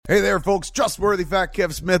Hey there, folks. Trustworthy Fat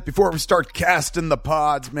Kev Smith. Before we start casting the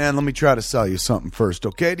pods, man, let me try to sell you something first,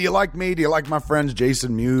 okay? Do you like me? Do you like my friends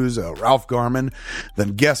Jason Mewes, Ralph Garman? Then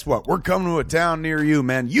guess what? We're coming to a town near you,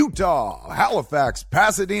 man. Utah, Halifax,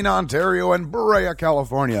 Pasadena, Ontario, and Brea,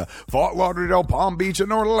 California. Fort Lauderdale, Palm Beach,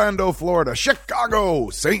 and Orlando, Florida. Chicago,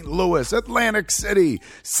 St. Louis, Atlantic City,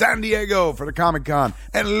 San Diego for the Comic-Con,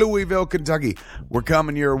 and Louisville, Kentucky. We're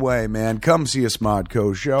coming your way, man. Come see a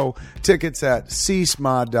Smodco show. Tickets at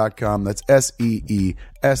csmod.com. That's SEESMOD.com.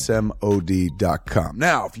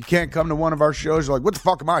 Now, if you can't come to one of our shows, you're like, what the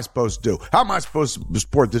fuck am I supposed to do? How am I supposed to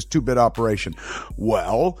support this two-bit operation?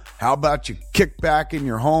 Well, how about you kick back in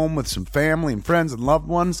your home with some family and friends and loved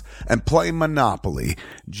ones and play Monopoly?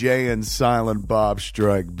 Jay and Silent Bob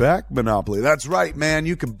Strike Back Monopoly. That's right, man.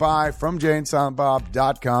 You can buy from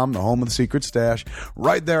jayandsilentbob.com, the home of the secret stash,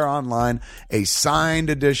 right there online, a signed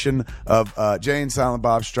edition of Jay and Silent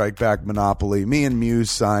Bob Strike Back Monopoly. Me and Mewes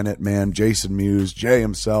sign it, man. Jason Mewes, Jay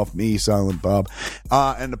himself, me, Silent Bob.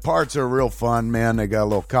 And the parts are real fun, man. They got a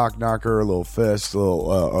little cock knocker, a little fist, a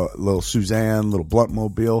little Suzanne, a little blunt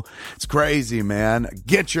mobile. It's crazy, man.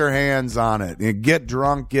 Get your hands on it. Get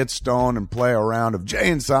drunk, get stoned, and play a round of Jay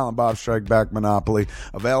and Silent Bob Strike Back Monopoly.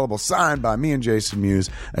 Available, signed by me and Jason Mewes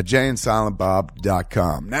at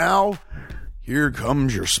jayandsilentbob.com. Now, here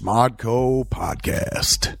comes your Smodco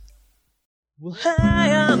podcast. Well,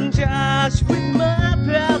 hi, I'm Josh with my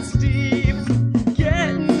pal Steve,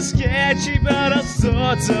 getting sketchy about all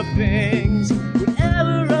sorts of things.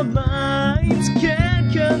 Whatever our minds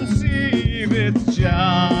can conceive, it's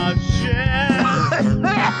Josh.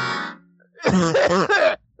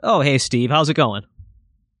 Oh, hey, Steve. How's it going?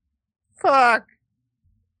 Fuck.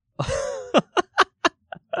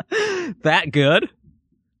 That good?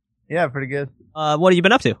 Yeah, pretty good. What have you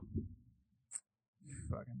been up to?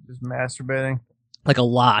 Just masturbating. Like a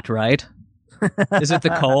lot, right? Is it the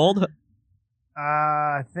cold?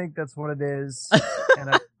 I think that's what it is. And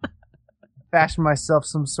I fashioned myself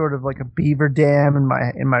some sort of like a beaver dam in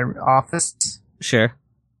my office. Sure.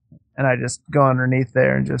 And I just go underneath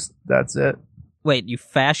there and just, that's it. Wait, you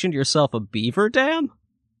fashioned yourself a beaver dam?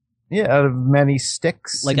 Yeah, out of many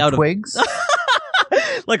sticks like and out twigs.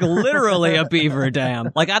 Like literally a beaver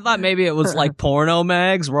dam. Like I thought maybe it was like porno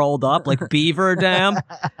mags rolled up, like beaver dam.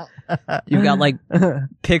 You've got like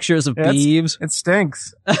pictures of beeves. It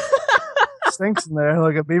stinks. Stinks in there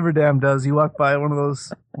like a beaver dam does. You walk by one of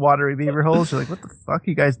those watery beaver holes, you're like, what the fuck are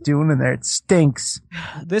you guys doing in there? It stinks.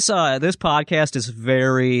 This podcast is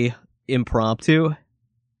very impromptu.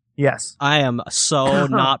 Yes. I am so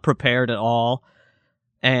not prepared at all.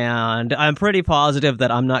 And I'm pretty positive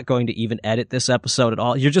that I'm not going to even edit this episode at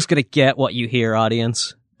all. You're just going to get what you hear,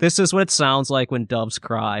 audience. This is what it sounds like when doves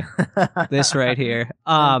cry. This right here.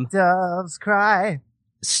 Doves cry.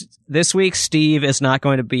 This week, Steve is not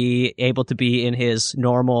going to be able to be in his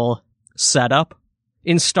normal setup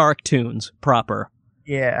in Stark Tunes proper.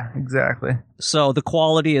 Yeah, exactly. So the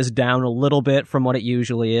quality is down a little bit from what it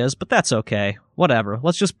usually is, but that's okay. Whatever.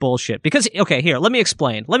 Let's just bullshit. Because, okay, here, let me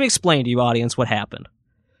explain. Let me explain to you, audience, what happened.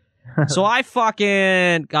 So I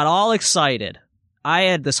fucking got all excited. I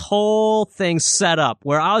had this whole thing set up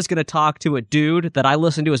where I was going to talk to a dude that I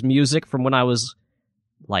listened to his music from when I was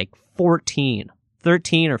like 13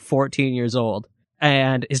 or 14 years old.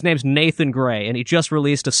 And his name's Nathan Gray, and he just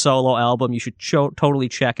released a solo album you should totally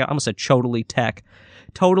check out. I almost said totally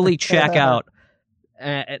check out.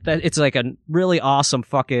 It's like a really awesome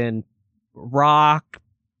fucking rock.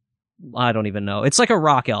 I don't even know. It's like a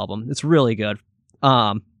rock album. It's really good.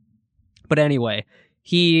 But anyway,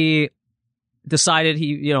 he decided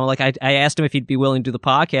I asked him if he'd be willing to do the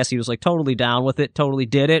podcast. He was like totally down with it, totally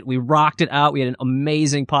did it. We rocked it out. We had an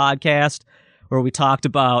amazing podcast where we talked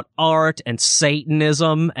about art and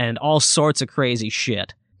Satanism and all sorts of crazy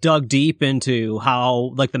shit. Dug deep into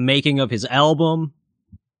how, like, the making of his album.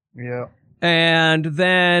 Yeah. And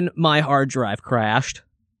then my hard drive crashed.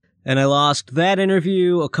 And I lost that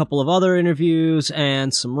interview, a couple of other interviews,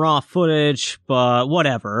 and some raw footage, but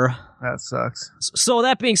whatever. That sucks. So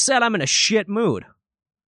that being said, I'm in a shit mood.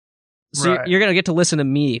 So right. You're gonna get to listen to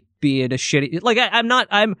me be in a shitty, like I'm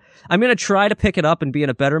gonna try to pick it up and be in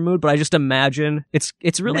a better mood, but I just imagine it's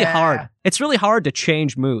really hard. It's really hard to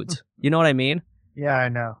change moods. You know what I mean? Yeah, I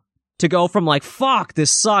know. To go from like, fuck,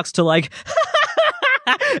 this sucks, to like,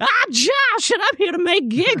 I'm Josh and I'm here to make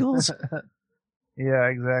giggles. Yeah,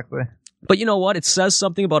 exactly. But you know what? It says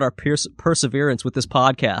something about our perseverance with this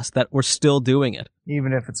podcast that we're still doing it.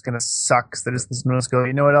 Even if it's going to suck, so just listen to us go,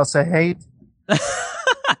 you know what else I hate?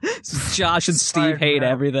 Josh and Steve hate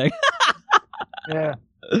everything. Yeah.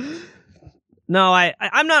 No,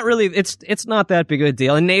 I'm not really. It's not that big of a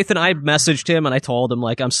deal. And Nathan, I messaged him and I told him,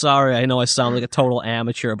 like, I'm sorry. I know I sound like a total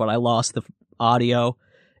amateur, but I lost the audio.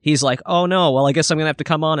 He's like, oh no, well, I guess I'm gonna have to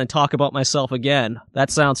come on and talk about myself again.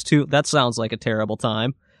 That sounds like a terrible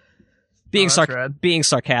time. Being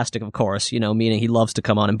sarcastic, of course, meaning he loves to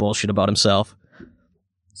come on and bullshit about himself.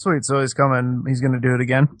 Sweet, so he's coming. He's gonna do it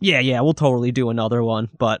again. Yeah, we'll totally do another one,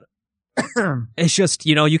 but. It's just,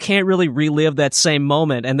 you can't really relive that same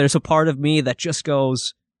moment, and there's a part of me that just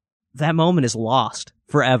goes, that moment is lost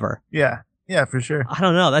forever. Yeah, for sure. I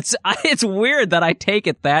don't know. It's weird that I take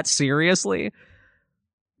it that seriously,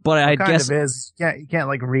 but I guess it is. You can't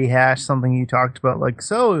like rehash something you talked about, like,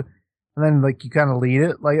 so, and then like you kind of lead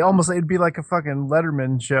it, like almost it'd be like a fucking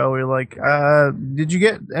Letterman show. Where you're like, did you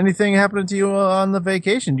get anything happening to you on the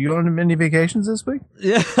vacation? Do you go on any vacations this week?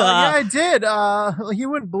 Yeah, I did. You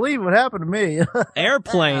wouldn't believe what happened to me.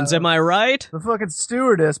 Airplanes, am I right? The fucking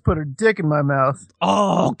stewardess put her dick in my mouth.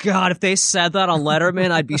 Oh god, if they said that on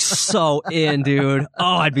Letterman, I'd be so in, dude.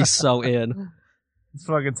 Oh, I'd be so in. It's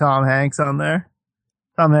fucking Tom Hanks on there.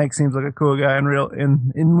 Tom Hanks seems like a cool guy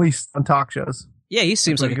in at least on talk shows. Yeah, he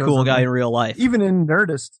seems like a cool guy in real life. Even in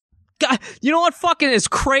Nerdist. God, you know what fucking is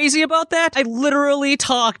crazy about that? I literally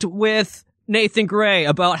talked with Nathan Gray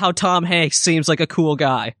about how Tom Hanks seems like a cool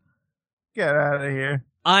guy. Get out of here.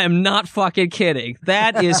 I am not fucking kidding.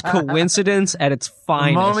 That is coincidence at its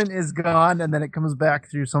finest. The moment is gone, and then it comes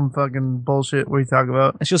back through some fucking bullshit we talk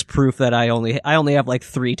about. It's just proof that I only have like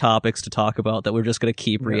 3 topics to talk about that we're just going to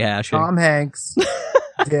keep rehashing. Tom Hanks,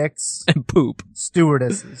 dicks, and poop.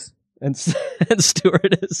 Stewardesses. And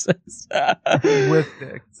stewardesses. With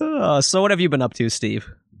dicks. So what have you been up to, Steve?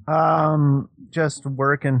 Just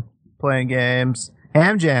working, playing games.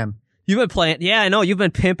 Ham Jam. You've been playing... Yeah, I know. You've been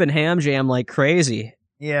pimping Ham Jam like crazy.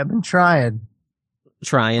 Yeah, I've been trying.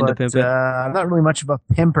 To pimp it? I'm not really much of a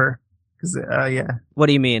pimper. Cause, yeah. What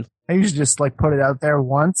do you mean? I usually just, like, put it out there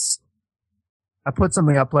once. I put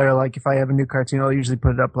something up later, like, if I have a new cartoon, I'll usually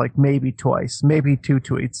put it up, like, maybe twice. Maybe 2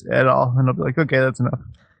 tweets at all. And I'll be like, okay, that's enough.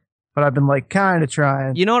 But I've been, like, kind of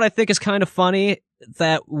trying. You know what I think is kind of funny?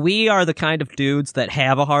 That we are the kind of dudes that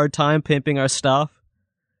have a hard time pimping our stuff.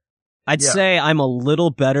 I'd say I'm a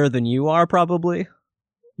little better than you are, probably.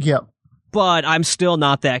 Yep. But I'm still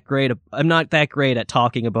not that great. I'm not that great at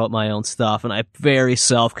talking about my own stuff, and I'm very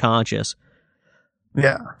self-conscious.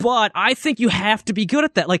 Yeah. But I think you have to be good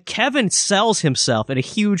at that. Like, Kevin sells himself in a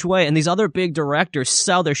huge way, and these other big directors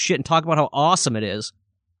sell their shit and talk about how awesome it is.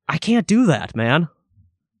 I can't do that, man.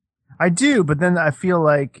 I do, but then I feel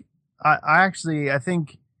like I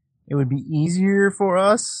think it would be easier for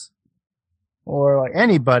us or like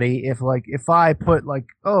anybody if I put like,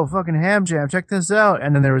 oh, fucking Ham Jam, check this out,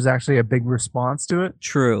 and then there was actually a big response to it.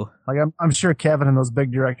 True. Like I'm sure Kevin and those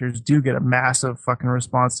big directors do get a massive fucking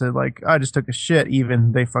response to like, I just took a shit.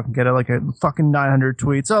 Even they fucking get like a fucking 900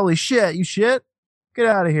 tweets. Holy shit, you shit? Get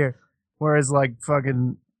out of here. Whereas like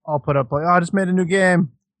fucking I'll put up like, oh, I just made a new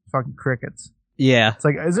game. Fucking crickets. Yeah. It's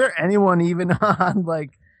like, is there anyone even on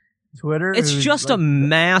like Twitter? It's just like,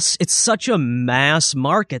 it's such a mass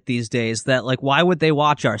market these days that like, why would they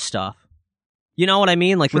watch our stuff? You know what I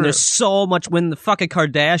mean? Like when there's so much, when the fucking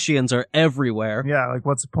Kardashians are everywhere. Yeah. Like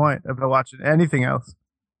what's the point of watching anything else?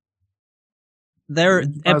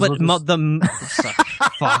 Fuck.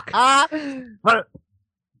 Might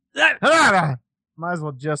as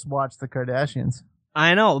well just watch the Kardashians.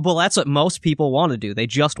 I know. Well, that's what most people want to do. They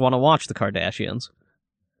just want to watch the Kardashians.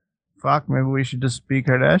 Fuck, maybe we should just be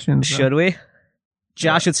Kardashians. Should we?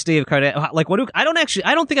 Josh and Steve Kardashian. Like, I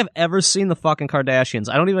don't think I've ever seen the fucking Kardashians.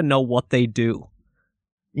 I don't even know what they do.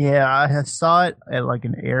 Yeah, I saw it at like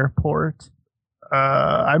an airport.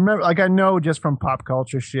 I remember, like, I know just from pop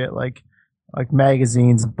culture shit, like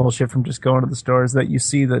magazines and bullshit from just going to the stores that you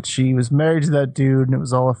see that she was married to that dude and it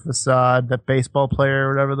was all a facade, that baseball player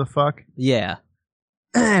or whatever the fuck. Yeah.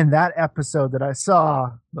 And that episode that I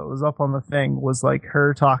saw that was up on the thing was like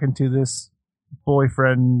her talking to this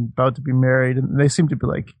boyfriend about to be married, and they seem to be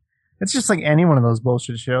like, it's just like any one of those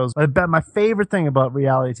bullshit shows. I bet my favorite thing about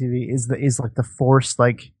reality TV is like the forced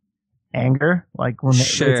like anger, like when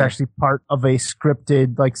it's actually part of a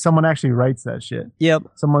scripted, like someone actually writes that shit. Yep.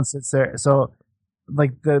 Someone sits there. So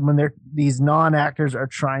like when these non-actors are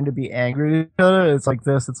trying to be angry at each other, it's like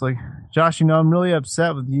this. It's like, Josh, I'm really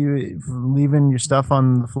upset with you for leaving your stuff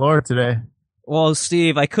on the floor today. Well,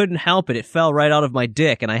 Steve, I couldn't help it. It fell right out of my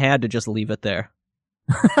dick, and I had to just leave it there.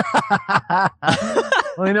 Well,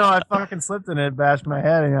 I fucking slipped in it, bashed my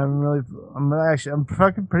head, and I'm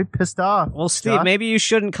fucking pretty pissed off. Well, Steve, Josh? Maybe you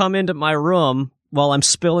shouldn't come into my room while I'm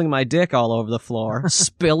spilling my dick all over the floor.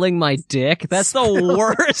 Spilling my dick? That's the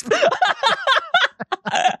worst.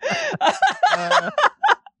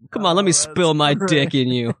 Come on, let me spill my dick in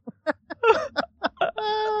you.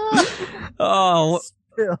 Oh,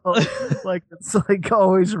 Spill. Like it's like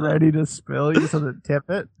always ready to spill. You just have to tip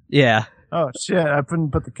it. yeah. Oh shit! I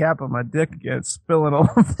couldn't put the cap on my dick again. It's spilling all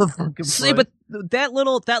over the fucking See, place. but that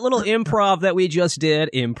little improv that we just did,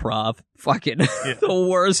 fucking the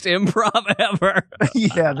worst improv ever.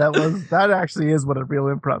 Yeah, that actually is what a real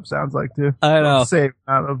improv sounds like too. I know. Same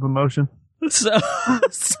amount of emotion. So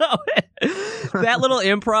that little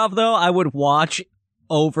improv though, I would watch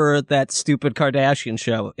over that stupid Kardashian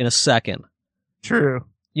show in a second. True.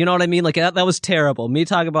 You know what I mean? Like that was terrible. Me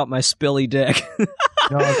talking about my spilly dick.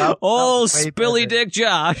 No, that was way spilly better. dick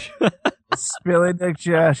Josh. Spilly dick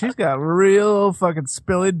Josh. He's got real fucking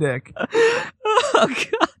spilly dick. Oh,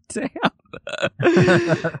 god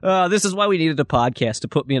damn. This is why we needed a podcast, to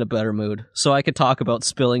put me in a better mood, so I could talk about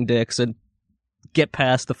spilling dicks and get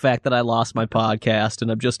past the fact that I lost my podcast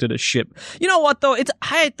and I'm just in a shit. You know what though?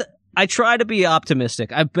 I try to be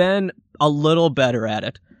optimistic. I've been a little better at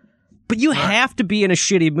it. But you have to be in a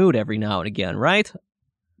shitty mood every now and again, right?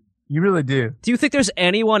 You really do. Do you think there's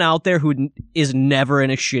anyone out there who is never in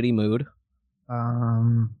a shitty mood?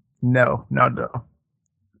 No.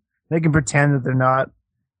 They can pretend that they're not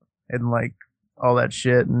and like all that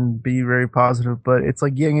shit and be very positive, but it's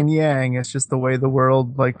like yin and yang. It's just the way the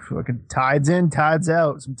world like fucking tides in, tides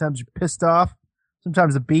out. Sometimes you're pissed off.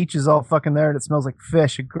 Sometimes the beach is all fucking there and it smells like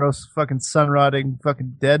fish and gross fucking sun rotting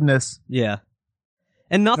fucking deadness. Yeah.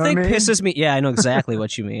 And nothing know what I mean? pisses me. Yeah, I know exactly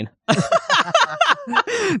what you mean.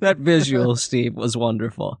 That visual, Steve, was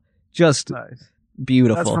wonderful. Just Nice.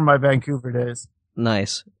 beautiful. That's from my Vancouver days.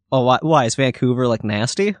 Nice. Oh, why? Is Vancouver, like,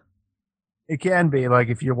 nasty? It can be, like,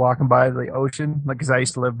 if you're walking by the ocean, like, because I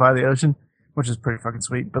used to live by the ocean, which is pretty fucking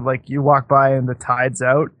sweet. But, like, you walk by and the tide's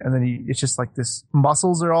out, and then it's just like this,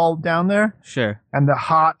 mussels are all down there, Sure. and the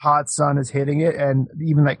hot, hot sun is hitting it, and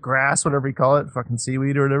even that grass, whatever you call it, fucking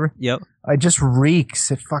seaweed or whatever, Yep. it just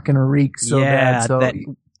reeks. It fucking reeks so bad. So,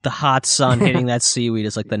 the hot sun hitting that seaweed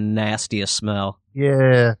is like the nastiest smell.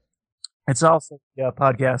 yeah. It's also the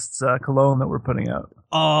podcast's cologne that we're putting out.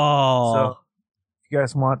 Oh. So, if you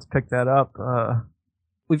guys want to pick that up,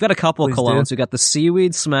 We've got a couple of Please colognes. do. We've got the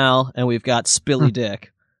seaweed smell, and we've got spilly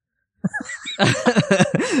dick.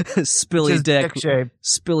 Spilly just dick. dick shape.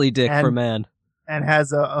 Spilly dick for men. And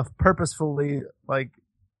has a purposefully like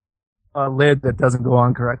a lid that doesn't go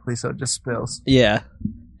on correctly, so it just spills. Yeah.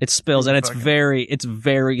 It spills, and it's Fucking-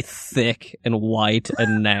 very thick and white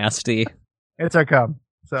and nasty. It's our cum.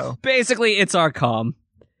 So Basically, it's our cum.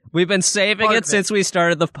 We've been saving Part it of it. since we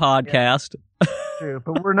started the podcast. true,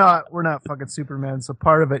 but we're not fucking Superman. So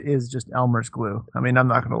part of it is just Elmer's glue. I mean, I'm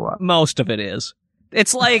not gonna lie. Most of it is.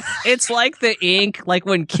 It's like the ink, like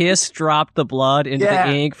when Kiss dropped the blood into the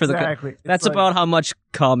ink for exactly. the. That's like about how much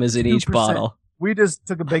cum is in each 2%. bottle. We just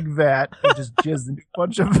took a big vat and just jizzed in a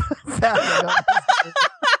bunch of fat.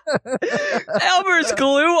 Elmer's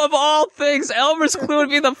glue, of all things, Elmer's glue would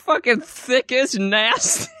be the fucking thickest,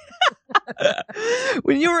 nasty.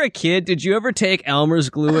 When you were a kid, did you ever take Elmer's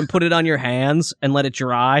glue and put it on your hands and let it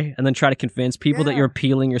dry and then try to convince people that Yeah. you're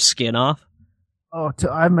peeling your skin off? Oh,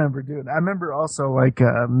 I remember, dude. I remember also like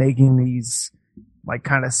making these like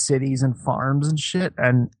kind of cities and farms and shit,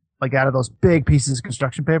 and like out of those big pieces of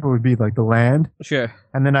construction paper would be like the land, Sure.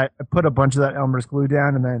 and then I put a bunch of that Elmer's glue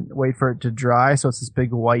down, and then wait for it to dry, so it's this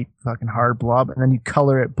big white fucking hard blob, and then you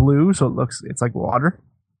color it blue, so it's like water.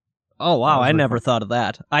 Oh, wow. was I really never thought of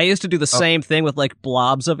that. I used to do the same thing with like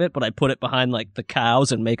blobs of it, but I put it behind like the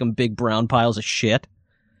cows and make them big brown piles of shit.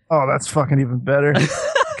 Oh, that's fucking even better.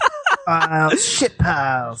 Shit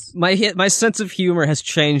piles. My sense of humor has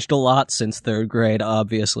changed a lot since third grade,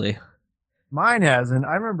 obviously. Mine hasn't.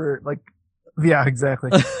 I remember, like, yeah, exactly.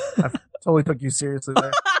 I totally took you seriously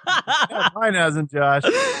there. Yeah, mine hasn't, Josh.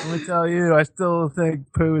 Let me tell you, I still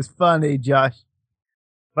think poo is funny, Josh.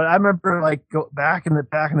 But I remember, like, back in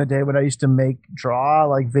the day when I used to draw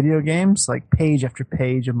like video games, like page after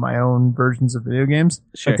page of my own versions of video games,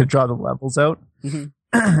 Sure. like to draw the levels out. Mhm.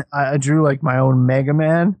 I drew like my own Mega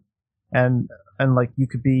Man, and like you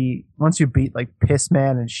could be once you beat like Piss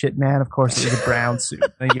Man and Shit Man. Of course, it was a brown suit,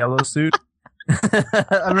 and a yellow suit.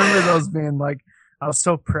 I remember those being like, I was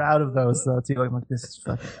so proud of those though too. Like this is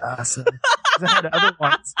fucking awesome. 'Cause I had other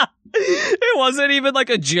ones. It wasn't even like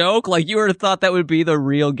a joke. Like you would have thought that would be the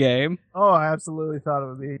real game. Oh, I absolutely thought it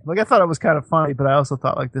would be. Like I thought it was kind of funny, but I also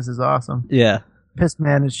thought like this is awesome. Yeah. Piss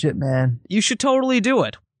Man and Shit Man. You should totally do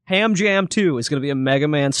it. Ham Jam 2 is going to be a Mega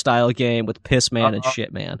Man style game with Piss Man and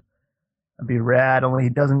Shit Man. That'd be rad. Only he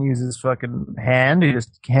doesn't use his fucking hand. He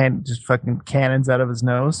just fucking cannons out of his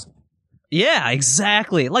nose. Yeah,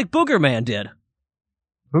 exactly. Like Boogerman did.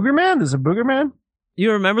 Boogerman? There's a Boogerman?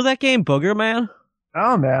 You remember that game, Boogerman?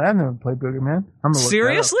 Oh, man. I've never played Boogerman. I'm gonna look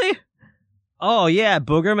Seriously? Oh, yeah.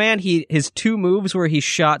 Boogerman, his two moves were he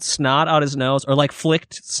shot snot out his nose, or like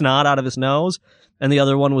flicked snot out of his nose, and the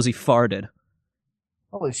other one was he farted.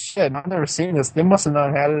 Holy shit. I've never seen this. They must have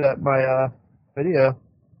not had it at my video.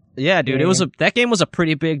 Yeah, dude. That game was a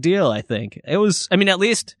pretty big deal, I think. It was, I mean, at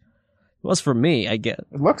least it was for me, I get.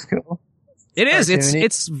 It looks cool. It is.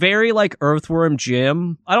 It's very like Earthworm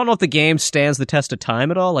Jim. I don't know if the game stands the test of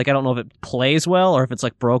time at all. Like, I don't know if it plays well or if it's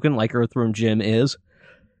like broken like Earthworm Jim is.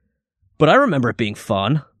 But I remember it being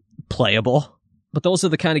fun, playable. But those are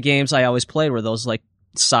the kind of games I always played, were those like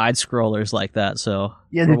side scrollers like that. So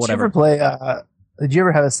yeah, did you ever play? Did you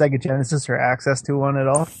ever have a Sega Genesis or access to one at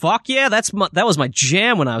all? Fuck yeah, that was my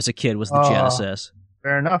jam when I was a kid. Was the Genesis?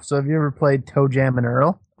 Fair enough. So have you ever played Toe Jam and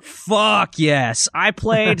Earl? Fuck yes. I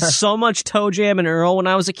played so much Toe Jam and Earl when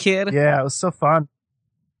I was a kid. Yeah, it was so fun.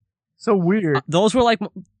 So weird. Those were like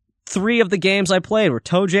 3 of the games I played were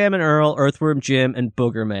Toe Jam and Earl, Earthworm Jim, and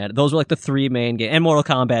Boogerman. Those were like the 3 main games. And Mortal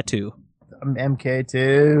Kombat 2.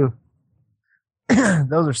 MK2.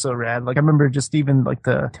 Those are so rad. Like, I remember just even like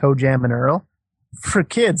the Toe Jam and Earl. For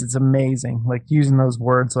kids, it's amazing. Like, using those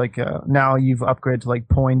words, like, now you've upgraded to like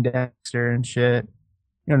Poindexter and shit.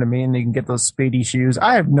 You know what I mean? You can get those speedy shoes.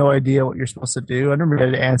 I have no idea what you're supposed to do. I remember you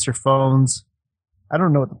had to answer phones. I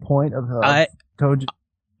don't know what the point of the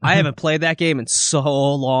I haven't played that game in so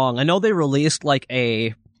long. I know they released like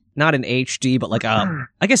not an HD, but like I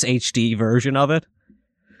guess HD version of it.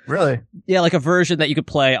 Really? Yeah, like a version that you could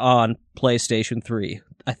play on PlayStation 3.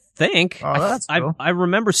 I think. Oh, that's cool. I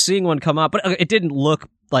remember seeing one come out, but it didn't look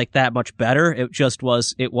like that much better. It just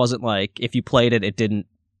was. It wasn't like if you played it, it didn't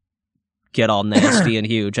get all nasty and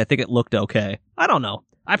huge. I think it looked okay. I don't know.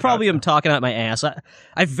 I probably am talking out my ass.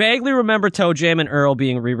 I vaguely remember Toe Jam and Earl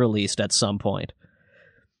being re-released at some point,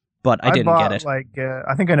 but I didn't get it. Like,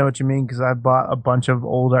 I think I know what you mean, because I bought a bunch of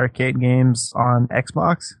old arcade games on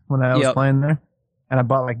Xbox when I was playing there, and I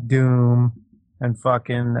bought like Doom and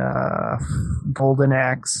fucking Golden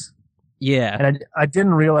Axe. Yeah. And I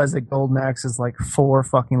didn't realize that Golden Axe is like 4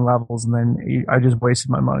 fucking levels, and then I just wasted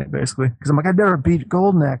my money, basically. Because I'm like, I've never beat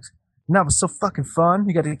Golden Axe. And that was so fucking fun.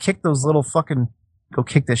 You got to kick those little fucking... Go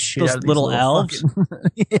kick this shit out of these little elves?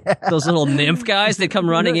 yeah. Those little nymph guys, they come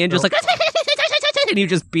running in just like... and you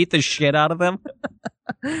just beat the shit out of them.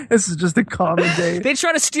 This is just a common day. They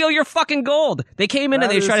try to steal your fucking gold. They came in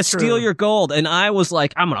and they try to steal your gold. And I was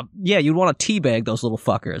like, you'd want to teabag those little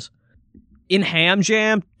fuckers. In Ham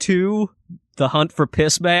Jam 2, The Hunt for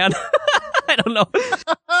Piss Man. I don't know.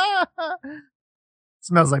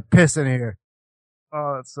 Smells like piss in here.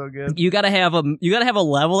 Oh, that's so good. You gotta have a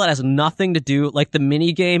level that has nothing to do, like the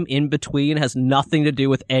mini game in between has nothing to do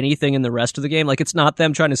with anything in the rest of the game. Like, it's not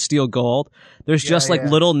them trying to steal gold. There's just like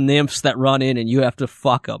little nymphs that run in and you have to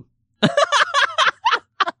fuck them.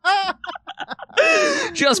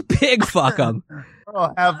 Just pig fuck them.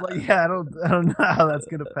 Oh, I don't know how that's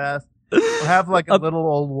gonna pass. We'll have like a little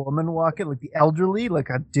old woman walking, like the elderly, like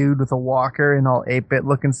a dude with a walker in all 8-bit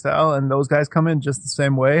looking style, and those guys come in just the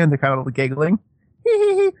same way, and they're kind of giggling.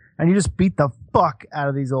 And you just beat the fuck out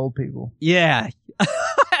of these old people. Yeah.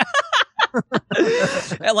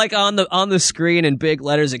 And like on the screen in big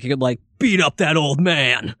letters, it could like beat up that old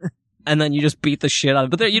man, and then you just beat the shit out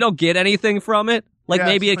of it. But you don't get anything from it. Like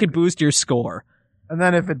maybe it could boost your score. And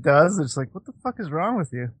then if it does, it's like, what the fuck is wrong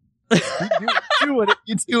with you? You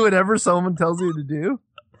do whatever someone tells you to do.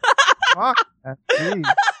 Fuck that. Jeez.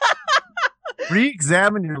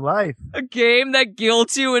 Re-examine your life. A game that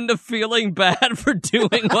guilts you into feeling bad for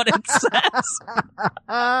doing what it says.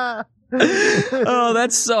 Oh,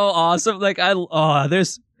 that's so awesome. Like I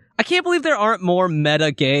can't believe there aren't more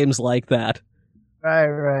meta games like that.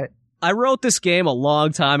 Right. I wrote this game a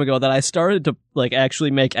long time ago that I started to like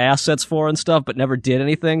actually make assets for and stuff, but never did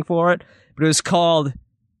anything for it. But it was called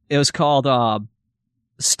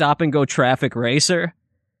Stop and Go Traffic Racer.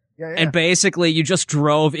 Yeah. And basically, you just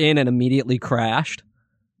drove in and immediately crashed.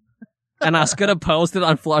 And I was gonna post it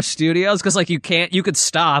on Flush Studios because, like, you could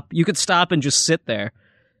stop and just sit there,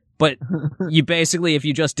 but you basically, if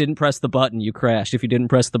you just didn't press the button, you crashed. If you didn't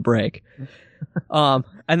press the brake, and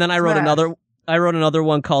then I wrote another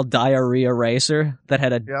one called Diarrhea Racer that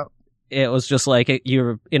had it was just like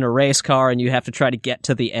you're in a race car and you have to try to get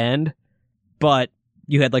to the end, but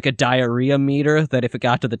you had like a diarrhea meter that if it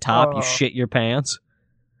got to the top, you shit your pants.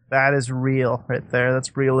 That is real right there.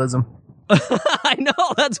 That's realism. I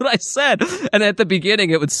know, that's what I said. And at the beginning,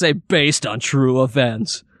 it would say, based on true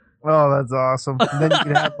events. Oh, that's awesome. And then you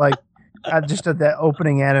could have, like, just at that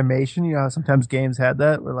opening animation, you know, sometimes games had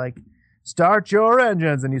that, where, like, start your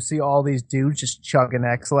engines, and you see all these dudes just chugging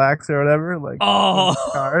X-Lax or whatever, like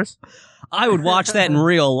cars. I would watch that in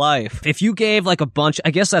real life. If you gave like a bunch,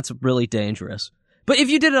 I guess that's really dangerous. But if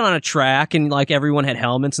you did it on a track and like everyone had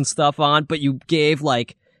helmets and stuff on, but you gave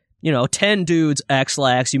like, 10 dudes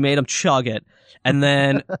X-Lax, you made them chug it, and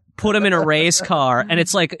then put them in a race car, and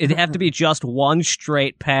it's like, it'd have to be just one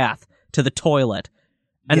straight path to the toilet.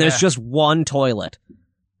 And there's just one toilet.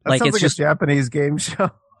 That sounds like a Japanese game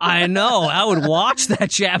show. I know. I would watch that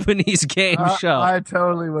Japanese game show. I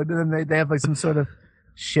totally would. And then they have like some sort of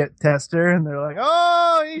shit tester, and they're like,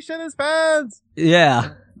 "Oh, he shit his pants."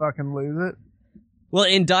 Yeah. Fucking lose it. Well,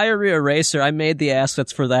 in Diarrhea Racer, I made the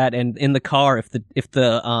assets for that, and in the car, if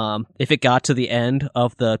it got to the end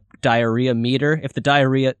of the diarrhea meter, if the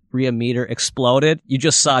diarrhea meter exploded, you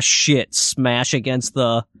just saw shit smash against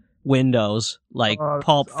the windows, like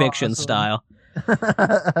Pulp Fiction style.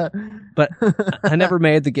 But I never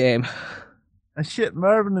made the game. I shit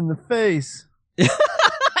Marvin in the face.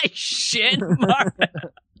 I shit Marvin.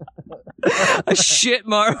 I shit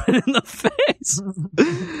Marvin in the face.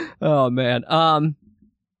 Oh man.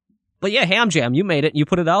 But yeah, Ham Jam, you made it and you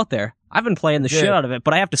put it out there. I've been playing the shit out of it,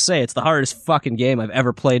 but I have to say it's the hardest fucking game I've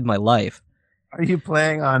ever played in my life. Are you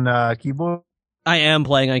playing on keyboard? I am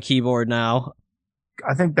playing on keyboard now.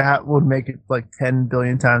 I think that would make it like 10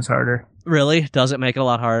 billion times harder. Really? Does it make it a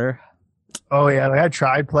lot harder? Oh yeah, like I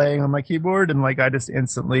tried playing on my keyboard and like I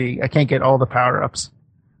can't get all the power-ups.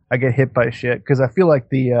 I get hit by shit because I feel like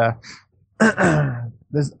there's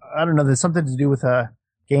something to do with a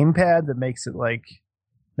gamepad that makes it like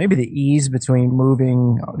maybe the ease between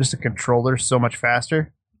moving just a controller so much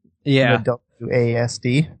faster. Yeah. Than the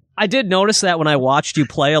WASD. I did notice that when I watched you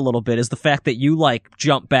play a little bit is the fact that you like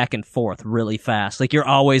jump back and forth really fast. Like you're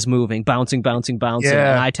always moving, bouncing.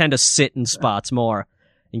 Yeah. And I tend to sit in spots more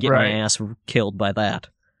and get my ass killed by that.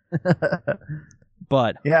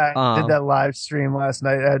 But yeah, I did that live stream last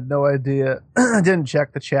night. I had no idea. I didn't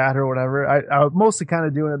check the chat or whatever. I was mostly kind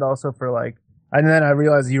of doing it also for like, and then I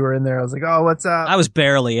realized you were in there. I was like, oh, what's up? I was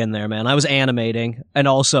barely in there, man. I was animating and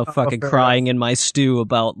also fucking crying in my stew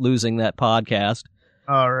about losing that podcast.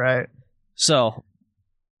 All right. So,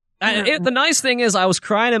 the nice thing is I was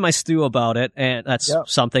crying in my stew about it, and that's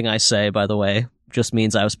something I say, by the way. Just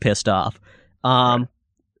means I was pissed off. But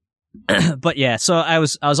yeah, so I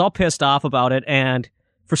was all pissed off about it, and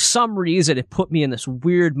for some reason it put me in this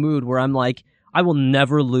weird mood where I'm like, I will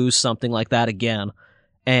never lose something like that again,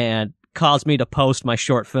 and caused me to post my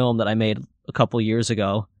short film that I made a couple years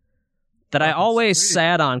ago that I always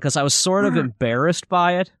sat on because I was sort of embarrassed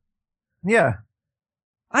by it. Yeah.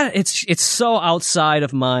 It's so outside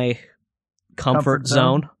of my comfort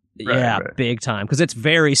zone. Right. Big time, because it's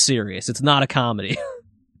very serious. It's not a comedy.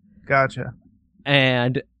 Gotcha.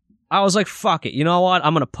 And I was like, fuck it. You know what?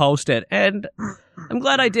 I'm going to post it. And I'm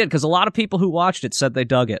glad I did, because a lot of people who watched it said they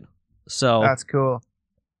dug it. So that's cool.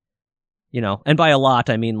 And by a lot,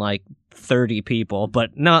 I mean like 30 people.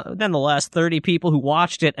 But nonetheless, 30 people who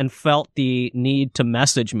watched it and felt the need to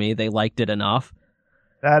message me they liked it enough.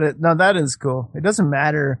 That is cool. It doesn't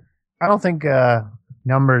matter. I don't think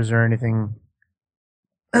numbers or anything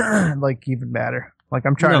like even matter. Like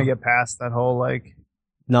I'm trying to get past that whole like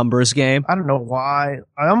numbers game. I don't know why.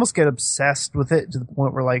 I almost get obsessed with it to the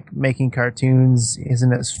point where like making cartoons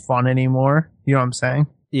isn't as fun anymore. You know what I'm saying?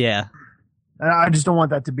 Yeah. And I just don't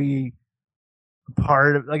want that to be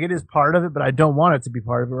part of, like, it is part of it, but I don't want it to be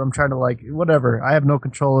part of it. I'm trying to like, whatever. I have no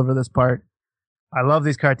control over this part. I love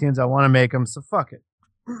these cartoons. I want to make them, so fuck it.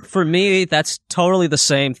 For me, that's totally the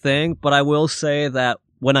same thing, but I will say that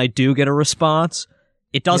when I do get a response,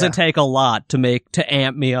 it doesn't take a lot to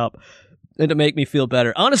amp me up and to make me feel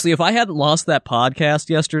better. Honestly, if I hadn't lost that podcast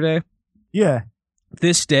yesterday,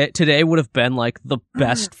 today would have been like the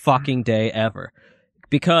best fucking day ever,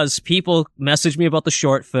 because people messaged me about the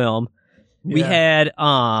short film. We had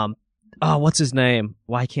what's his name?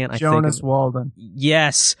 Why can't I think of Jonas Walden?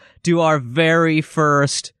 Yes, do our very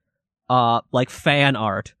first like fan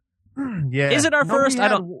art. Yeah. Is it our first?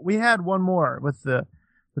 We had one more with the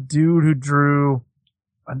dude who drew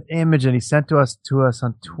an image and he sent to us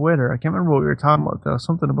on Twitter. I can't remember what we were talking about though.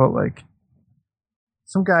 Something about like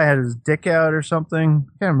some guy had his dick out or something.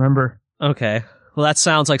 I can't remember. Okay. Well, that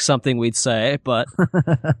sounds like something we'd say, but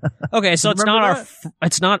okay. So it's not our.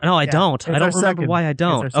 It's not. No, I don't. I don't remember why I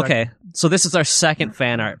don't. Okay. So this is our second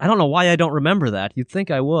fan art. I don't know why I don't remember that. You'd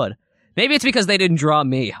think I would. Maybe it's because they didn't draw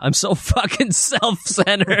me. I'm so fucking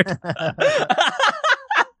self-centered.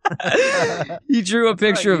 He drew a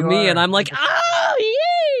picture of me, and I'm like,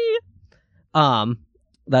 oh, yay!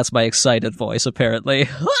 That's my excited voice, apparently.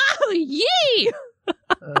 Oh, yay!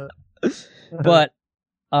 But,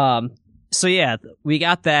 So yeah, we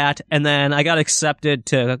got that, and then I got accepted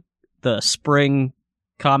to the spring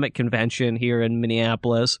comic convention here in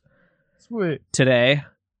Minneapolis. Sweet. Today.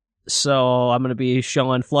 So I'm going to be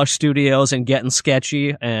showing Flush Studios and Getting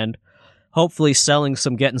Sketchy, and hopefully selling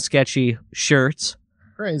some Getting Sketchy shirts.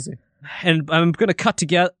 Crazy. And I'm going to cut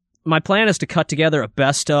together, my plan is to cut together a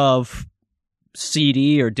best of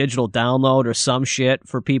CD or digital download or some shit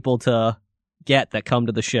for people to get that come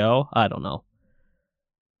to the show. I don't know.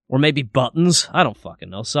 Or maybe buttons. I don't fucking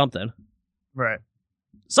know. Something. Right.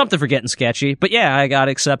 Something for Getting Sketchy. But yeah, I got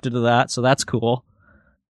accepted to that, so that's cool.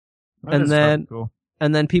 That is fucking cool.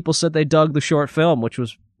 And then people said they dug the short film, which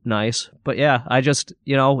was nice. But yeah, I just,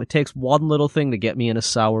 it takes one little thing to get me in a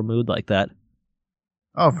sour mood like that.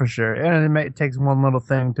 Oh, for sure. And it takes one little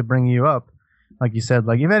thing to bring you up. Like you said,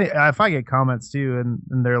 like if I get comments too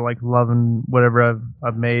and they're like loving whatever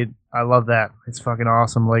I've made, I love that. It's fucking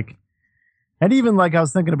awesome. Like, and even like I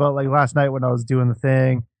was thinking about like last night when I was doing the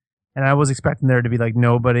thing and I was expecting there to be like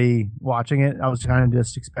nobody watching it. I was trying to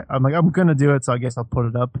just I'm like, I'm going to do it. So I guess I'll put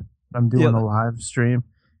it up. I'm doing a live stream,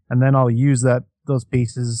 and then I'll use those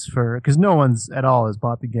pieces because no one's at all has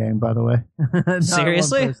bought the game, by the way.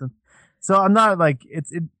 Seriously? So I'm not like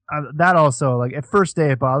that. Also, like at first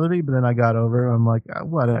day it bothered me, but then I got over it. I'm like,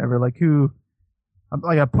 whatever. Like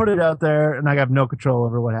I put it out there, and I have no control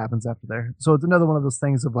over what happens after there. So it's another one of those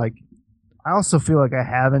things of like, I also feel like I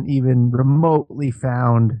haven't even remotely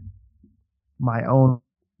found my own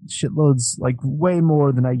shitloads, like way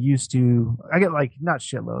more than I used to. I get like not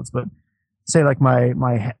shitloads, but say like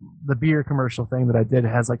the beer commercial thing that I did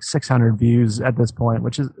has like 600 views at this point,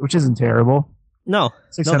 which isn't terrible. No,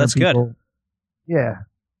 that's people. Good. Yeah,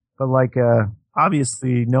 but like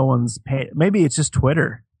obviously no one's paying. Maybe it's just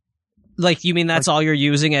Twitter. Like you mean that's all you're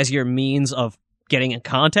using as your means of getting in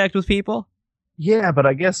contact with people? Yeah, but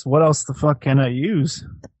I guess what else the fuck can I use?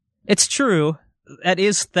 It's true. That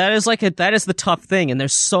is the tough thing, and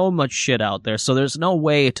there's so much shit out there, so there's no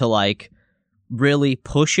way to like really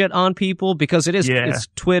push it on people because it's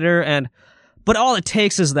Twitter but all it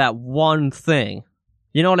takes is that one thing.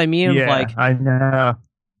 You know what I mean? Yeah, like, I know.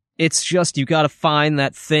 It's just you got to find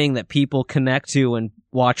that thing that people connect to and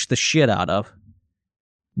watch the shit out of.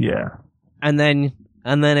 Yeah. And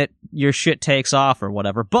then your shit takes off or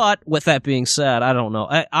whatever. But with that being said, I don't know.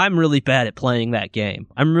 I'm really bad at playing that game.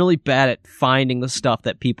 I'm really bad at finding the stuff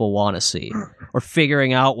that people want to see or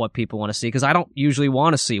figuring out what people want to see because I don't usually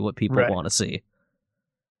want to see what people want to see.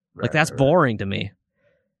 Like that's boring to me.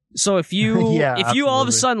 So if you all of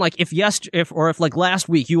a sudden like if like last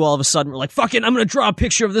week you all of a sudden were like fucking I'm gonna draw a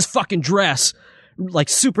picture of this fucking dress like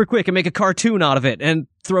super quick and make a cartoon out of it and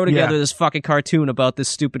throw together this fucking cartoon about this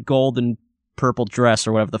stupid gold and purple dress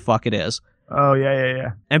or whatever the fuck it is. Oh,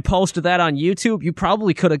 yeah. And posted that on YouTube, you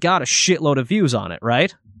probably could have got a shitload of views on it,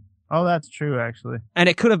 right? Oh, that's true, actually. And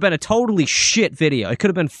it could have been a totally shit video. It could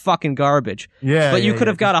have been fucking garbage. Yeah. But you could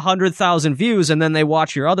have got 100,000 views and then they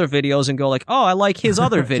watch your other videos and go like, oh, I like his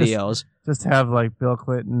other videos. just have like Bill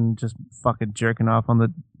Clinton just fucking jerking off on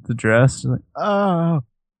the dress. Just like, oh.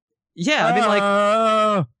 Yeah, I mean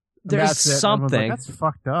like, there's something. Like, that's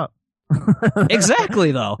fucked up.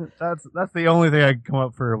 Exactly, though. That's the only thing I can come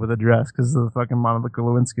up for with a dress because of the fucking Monica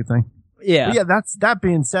Lewinsky thing. Yeah, but yeah. That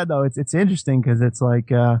being said, though, it's interesting because it's like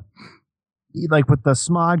with the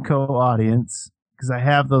Smodco audience because I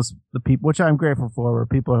have the people which I'm grateful for where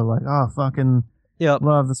people are like, oh fucking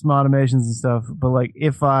love the Smodimations and stuff. But like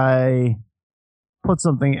if I put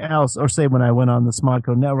something else or say when I went on the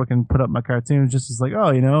Smodco network and put up my cartoons, just as like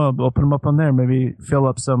I'll put them up on there, maybe fill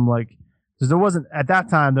up some like. Because there wasn't, at that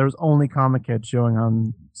time, there was only Comic Head showing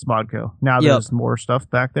on Smodco. Now there's more stuff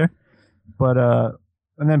back there. But,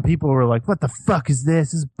 and then people were like, what the fuck is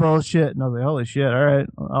this? This is bullshit. And I was like, holy shit, all right.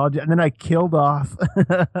 And then I killed off.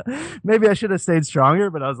 Maybe I should have stayed stronger,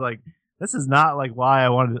 but I was like, this is not like why I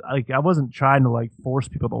wanted to, like, I wasn't trying to like force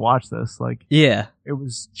people to watch this. Like, yeah. It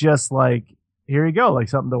was just like, here you go, like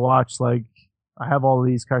something to watch. Like, I have all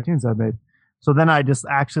these cartoons I've made. So then I just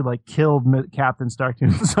actually like killed Captain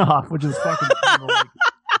Startoons off, which is fucking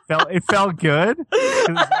like, it felt good.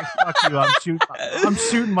 It was like, fuck you, I'm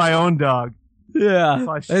shooting my own dog. Yeah.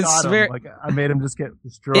 So I shot him. Like I made him just get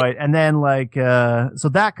destroyed. And then like so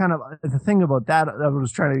that kind of the thing about that I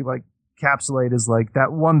was trying to like encapsulate is like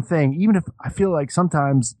that one thing, even if I feel like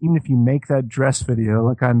sometimes even if you make that dress video,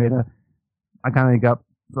 like I kind of got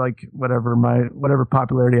like whatever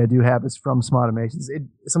popularity I do have is from Smodimations.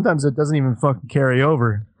 Sometimes it doesn't even fucking carry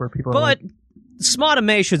over where people. But like,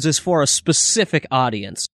 Smodimations is for a specific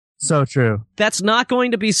audience. So true. That's not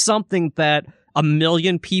going to be something that 1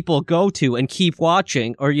 million people go to and keep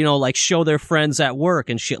watching, or, you know, like show their friends at work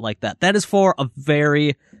and shit like that. That is for a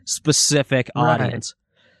very specific audience.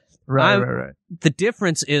 Right. The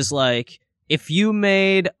difference is, like, if you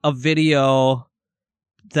made a video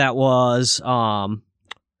that was, I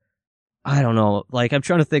don't know, like, I'm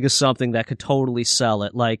trying to think of something that could totally sell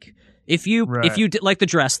it. Like, if you did, like, the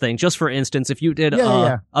dress thing, just for instance, if you did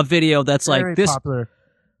a video that's very like popular.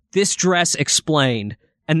 This dress explained,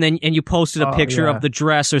 and you posted a picture of the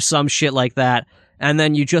dress or some shit like that, and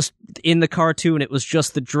then you just, in the cartoon, it was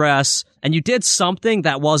just the dress, and you did something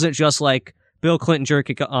that wasn't just like Bill Clinton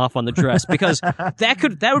jerking off on the dress, because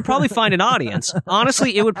that would probably find an audience.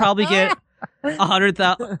 Honestly, it would probably get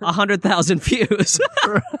 100,000 views.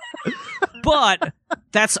 But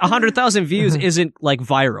that's 100,000 views isn't like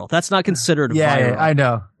viral. That's not considered viral. Yeah, I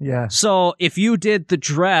know. Yeah. So if you did the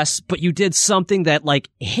dress, but you did something that like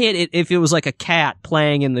hit it, if it was like a cat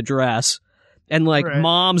playing in the dress, and like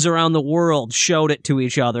moms around the world showed it to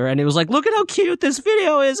each other, and it was like, look at how cute this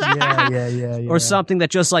video is. Yeah. Or something that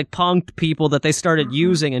just like punked people that they started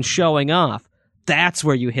using and showing off. That's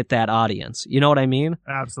where you hit that audience. You know what I mean?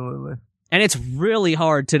 Absolutely. And it's really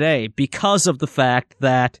hard today because of the fact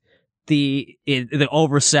that the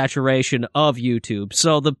oversaturation of YouTube.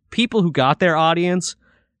 So the people who got their audience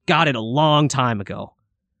got it a long time ago.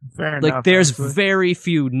 Fair enough. Like, there's very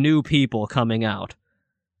few new people coming out.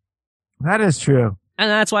 That is true. And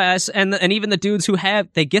that's why and even the dudes who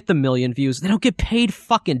they get the 1 million views, they don't get paid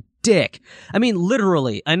fucking dick. I mean,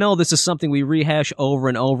 literally, I know this is something we rehash over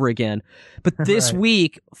and over again, but this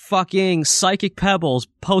week, fucking Psychic Pebbles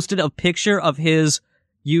posted a picture of his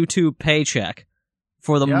YouTube paycheck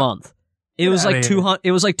for the month. It was like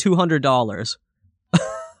 $200.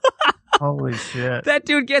 Holy shit. That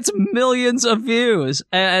dude gets millions of views,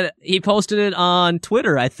 and he posted it on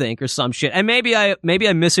Twitter, I think, or some shit. And maybe I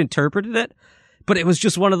misinterpreted it, but it was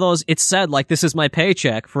just one of those, it said like, this is my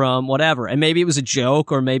paycheck from whatever. And maybe it was a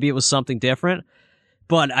joke, or maybe it was something different.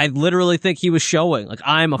 But I literally think he was showing, like,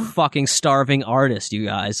 I'm a fucking starving artist, you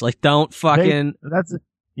guys. Like, don't fucking...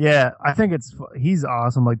 Yeah, I think he's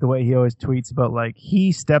awesome. Like the way he always tweets about, like,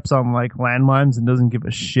 he steps on like landmines and doesn't give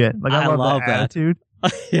a shit. Like, I love that attitude.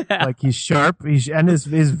 Yeah. Like, he's sharp. And his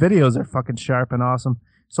videos are fucking sharp and awesome.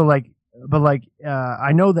 So like, but like,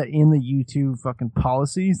 I know that in the YouTube fucking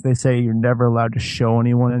policies, they say you're never allowed to show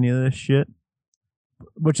anyone any of this shit,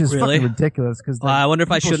 which is fucking ridiculous. Because I wonder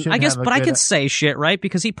if I shouldn't. I guess, but I can say shit, right?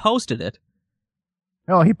 Because he posted it.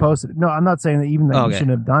 Oh, he posted it. No, I'm not saying that even that he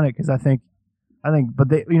shouldn't have done it, because I think, but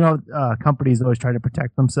they, you know, companies always try to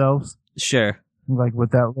protect themselves. Sure. Like with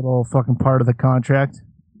that little fucking part of the contract.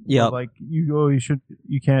 Yeah. Like, you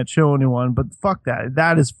can't show anyone, but fuck that.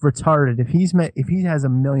 That is retarded. If he has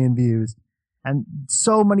 1 million views and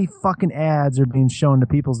so many fucking ads are being shown to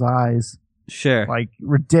people's eyes. Sure. Like,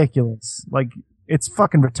 ridiculous. Like, it's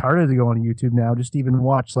fucking retarded to go on YouTube now. Just even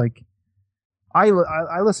watch, like, I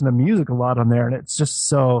listen to music a lot on there, and it's just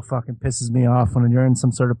so fucking pisses me off when you're in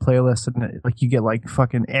some sort of playlist and like you get like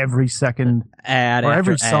fucking every second ad or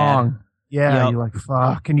every ad. song. Yeah, you're like,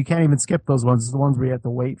 fuck, and you can't even skip those ones. It's the ones where you have to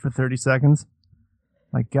wait for 30 seconds.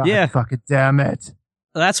 Like, God, fucking damn it.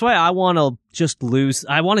 That's why I want to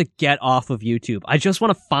I want to get off of YouTube. I just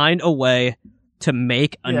want to find a way to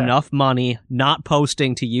make enough money not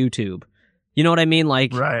posting to YouTube. You know what I mean?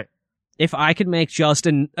 Like, right. If I could make because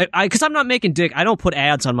I'm not making dick, I don't put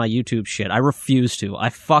ads on my YouTube shit. I refuse to.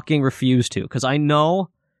 I fucking refuse to, because I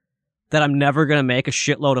know that I'm never going to make a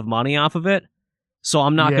shitload of money off of it. So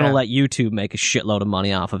I'm not going to let YouTube make a shitload of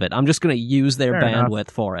money off of it. I'm just going to use their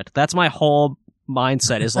bandwidth for it. That's my whole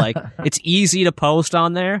mindset, is like, it's easy to post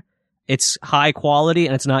on there. It's high quality,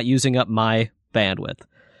 and it's not using up my bandwidth.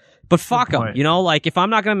 But fuck them, you know, like, if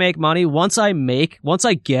I'm not going to make money, once I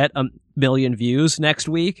get 1 million views next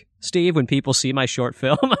week, Steve, when people see my short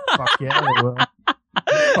film. Fuck yeah, they will.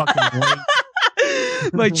 Fucking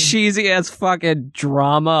wait. My cheesy ass fucking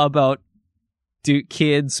drama about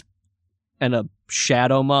kids and a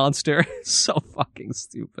shadow monster. So fucking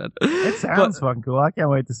stupid. It sounds fucking cool. I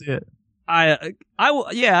can't wait to see it. I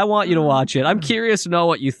want you to watch it. I'm curious to know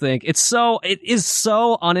what you think. It is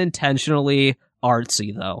so unintentionally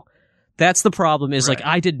artsy, though. That's the problem, is like,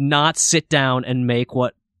 I did not sit down and make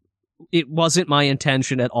it wasn't my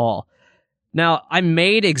intention at all. Now, I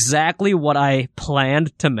made exactly what I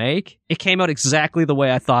planned to make. It came out exactly the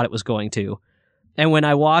way I thought it was going to. And when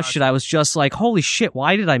I watched it, I was just like, holy shit,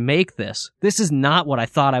 why did I make this? This is not what I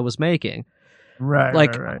thought I was making. Right,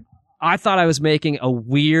 like, right. I thought I was making a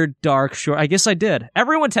weird, dark short. I guess I did.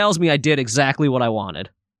 Everyone tells me I did exactly what I wanted.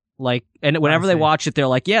 Like, and whenever they see. watch it, they're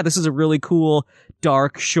like, yeah, this is a really cool,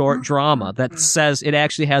 dark, short drama that says it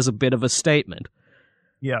actually has a bit of a statement.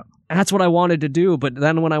 Yeah. And that's what I wanted to do, but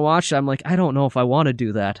then when I watched it, I'm like, I don't know if I want to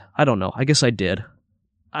do that. I don't know. I guess I did.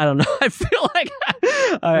 I don't know. I feel like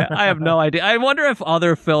I have no idea. I wonder if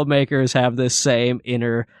other filmmakers have this same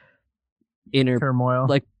inner Turmoil.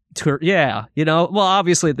 like, yeah, you know? Well,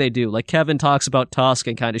 obviously they do. Like, Kevin talks about Tusk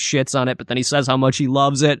and kind of shits on it, but then he says how much he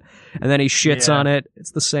loves it, and then he shits on it.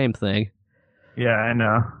 It's the same thing. Yeah, I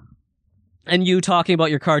know. And you talking about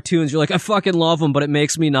your cartoons, you're like, I fucking love them, but it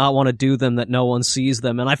makes me not want to do them that no one sees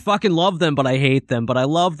them. And I fucking love them, but I hate them, but I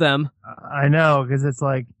love them. I know, because it's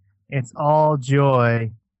like, it's all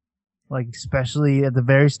joy, like, especially at the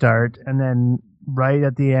very start, and then right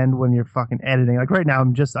at the end when you're fucking editing. Like, right now,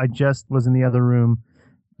 I just was in the other room.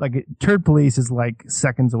 Like, Turd Police is like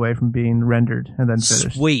seconds away from being rendered and then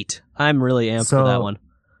finished. Sweet. I'm really amped for that one.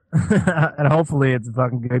 And hopefully it's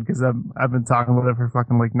fucking good, because I've been talking about it for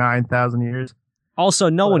fucking like 9,000 years. Also,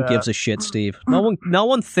 no one gives a shit, Steve. No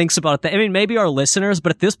one thinks about it. I mean, maybe our listeners, but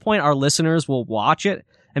at this point, our listeners will watch it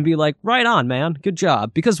and be like, right on, man. Good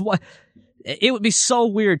job. Because it would be so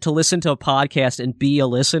weird to listen to a podcast and be a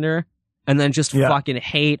listener and then just fucking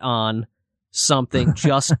hate on something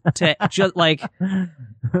just like,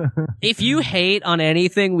 if you hate on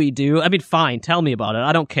anything we do, I mean, fine, tell me about it.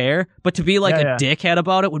 I don't care. But to be like a dickhead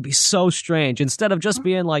about it would be so strange, instead of just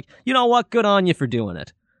being like, you know what? Good on you for doing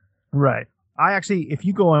it. Right. I actually, if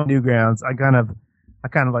you go on Newgrounds, I kind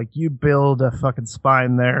of like, you build a fucking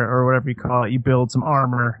spine there, or whatever you call it. You build some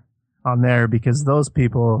armor on there, because those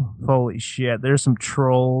people, holy shit, there's some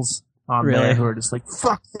trolls on there who are just like,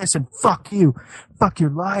 fuck this and fuck you, fuck your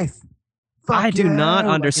life. Fuck I do not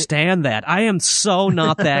understand that. I am so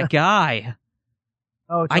not that guy.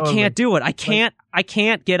 Oh, totally. I can't do it. I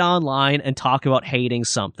can't get online and talk about hating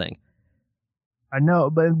something. I know,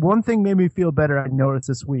 but one thing made me feel better. I noticed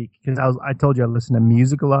this week, because I told you I listen to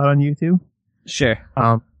music a lot on YouTube. Sure.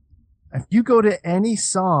 If you go to any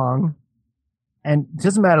song, and it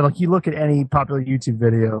doesn't matter, like, you look at any popular YouTube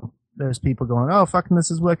video, there's people going, oh, fucking this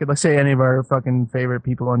is wicked. Let's say any of our fucking favorite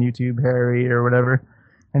people on YouTube, Harry or whatever.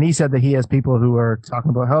 And he said that he has people who are talking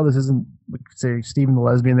about how this isn't, like, say, Stephen the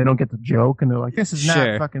Lesbian. They don't get the joke, and they're like, this is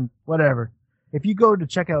not fucking whatever. If you go to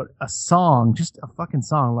check out a song, just a fucking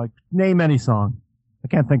song, like, name any song. I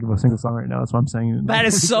can't think of a single song right now. That's what I'm saying. That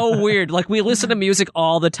is so weird. Like, we listen to music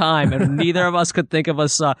all the time, and neither of us could think of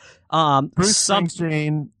Bruce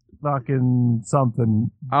Springsteen, fucking something.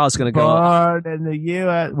 I was gonna go. Born in the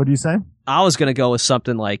U.S. What do you say? I was gonna go with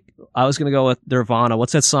something like, I was gonna go with Nirvana.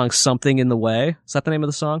 What's that song? Something in the Way. Is that the name of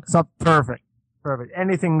the song? Perfect.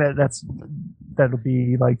 Anything that'll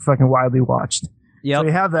be like fucking widely watched. Yeah. So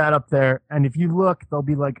you have that up there, and if you look, there'll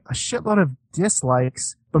be like a shitload of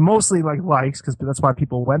dislikes, but mostly like likes, because that's why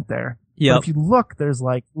people went there. Yeah. If you look, there's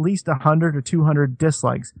like at least 100 or 200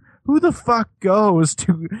 dislikes. Who the fuck goes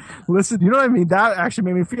to listen? You know what I mean? That actually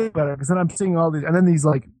made me feel better, because then I'm seeing all these, and then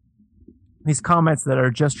these comments that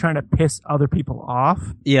are just trying to piss other people off.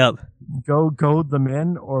 Yep. Goad them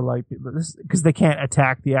in, or like this, because they can't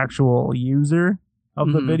attack the actual user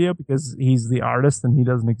of the video, because he's the artist and he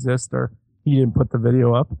doesn't exist, or he didn't put the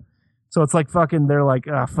video up. So it's like fucking, they're like,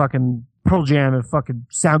 fucking Pearl Jam and fucking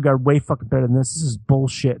Soundgarden way fucking better than this. This is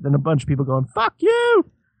bullshit. Then a bunch of people going, fuck you.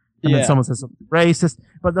 And then someone says something racist.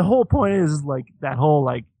 But the whole point is like that whole,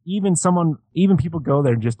 like, even people go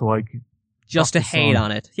there just to like, just to hate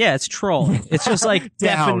on it. Yeah, it's troll. It's just like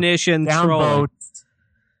definition troll.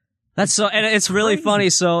 That's so, and it's really funny.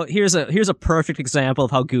 So here's a perfect example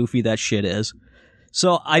of how goofy that shit is.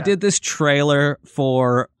 So I did this trailer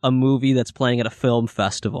for a movie that's playing at a film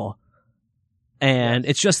festival. And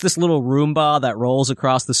it's just this little Roomba that rolls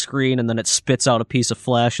across the screen, and then it spits out a piece of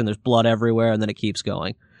flesh, and there's blood everywhere, and then it keeps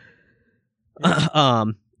going.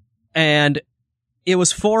 And it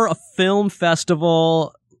was for a film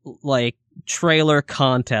festival, like, trailer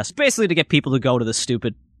contest, basically to get people to go to the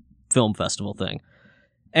stupid film festival thing.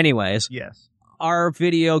 Anyways. Yes. Our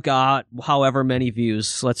video got however many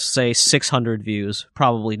views, let's say 600 views,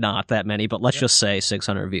 probably not that many, but let's just say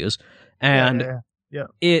 600 views. And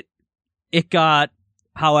it got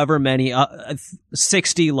however many,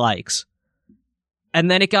 60 likes. And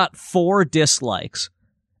then it got 4 dislikes.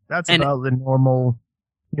 That's about the normal,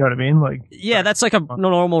 you know what I mean? Like, yeah, that's like a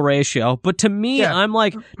normal ratio. But to me, I'm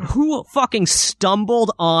like, who fucking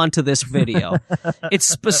stumbled onto this video? It's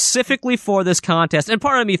specifically for this contest. And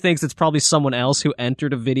part of me thinks it's probably someone else who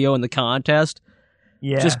entered a video in the contest.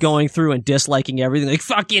 Yeah. Just going through and disliking everything. Like,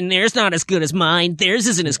 fucking, theirs not as good as mine. Theirs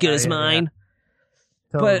isn't as good as mine.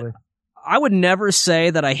 Totally. But I would never say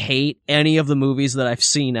that I hate any of the movies that I've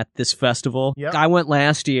seen at this festival. Yep. I went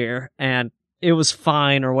last year and it was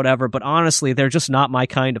fine or whatever, but honestly, they're just not my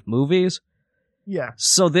kind of movies. Yeah.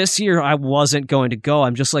 So this year I wasn't going to go.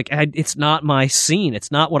 I'm just like, it's not my scene.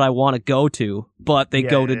 It's not what I want to go to, but they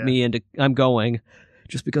goaded me into, I'm going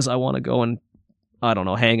just because I want to go and, I don't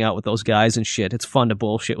know, hang out with those guys and shit. It's fun to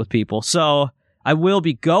bullshit with people. So I will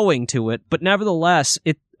be going to it, but nevertheless,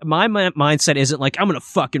 my mindset isn't like, I'm going to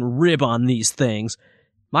fucking rib on these things.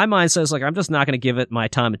 My mindset is like, I'm just not going to give it my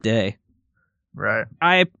time of day. Right.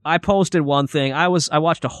 I posted one thing. I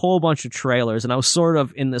watched a whole bunch of trailers and I was sort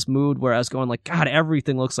of in this mood where I was going like, God,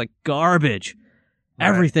 everything looks like garbage. Right.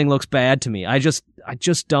 Everything looks bad to me. I just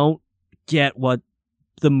don't get what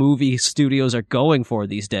the movie studios are going for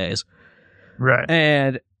these days.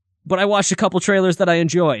 Right. But I watched a couple trailers that I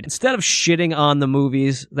enjoyed. Instead of shitting on the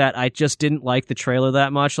movies that I just didn't like the trailer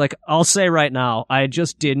that much, like I'll say right now, I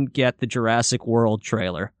just didn't get the Jurassic World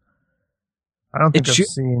trailer. I don't think I've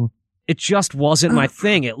seen. It just wasn't my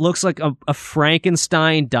thing. It looks like a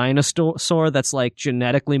Frankenstein dinosaur that's like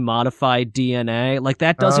genetically modified DNA. Like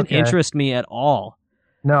that doesn't interest me at all.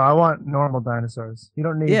 No, I want normal dinosaurs. You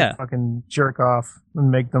don't need to fucking jerk off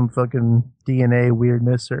and make them fucking DNA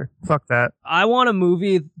weirdness or fuck that. I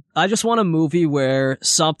just want a movie where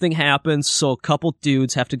something happens so a couple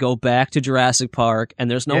dudes have to go back to Jurassic Park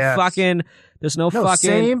and there's no fucking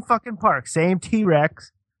same fucking park, same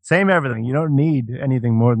T-Rex. Same everything. You don't need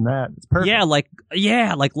anything more than that. It's perfect.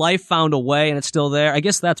 Yeah, like life found a way and it's still there. I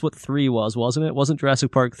guess that's what 3 was, wasn't it? Wasn't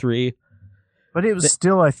Jurassic Park 3? But it was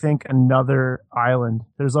still, I think, another island.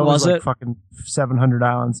 There's always fucking 700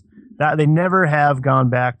 islands. That they never have gone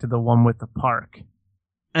back to the one with the park.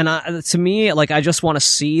 And to me, like, I just want to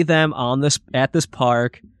see them at this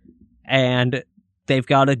park, and they've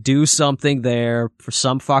got to do something there for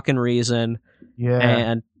some fucking reason. Yeah.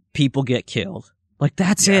 And people get killed. Like,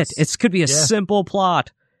 that's it. It could be a simple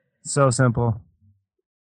plot. So simple.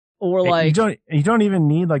 Or like... You don't even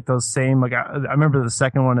need like those same... Like I remember the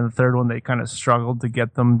second one and the third one, they kind of struggled to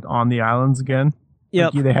get them on the islands again.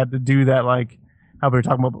 Yep. Like, they had to do that like... How we were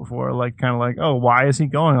talking about before. Like, kind of like, oh, why is he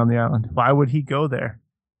going on the island? Why would he go there?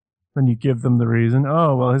 Then you give them the reason.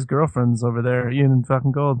 Oh, well, his girlfriend's over there eating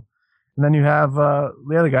fucking gold. And then you have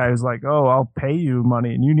the other guy who's like, oh, I'll pay you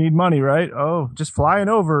money. And you need money, right? Oh, just flying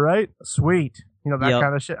over, right? Sweet. You know, that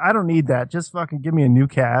kind of shit. I don't need that. Just fucking give me a new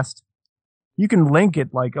cast. You can link it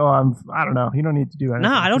like, oh, I don't know. You don't need to do anything.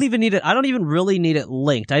 No, I don't even need it. I don't even really need it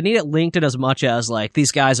linked. I need it linked in as much as like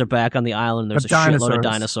these guys are back on the island. And there's a shitload of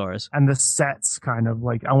dinosaurs. And the sets kind of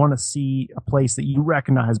like, I want to see a place that you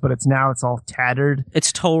recognize, but it's all tattered.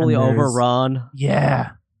 It's totally overrun.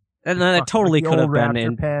 Yeah. And then it totally like could have been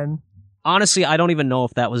in. Pen. Honestly, I don't even know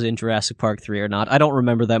if that was in Jurassic Park 3 or not. I don't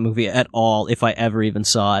remember that movie at all, if I ever even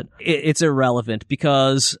saw it. It's irrelevant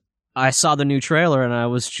because I saw the new trailer and I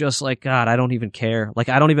was just like, God, I don't even care. Like,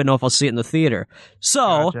 I don't even know if I'll see it in the theater.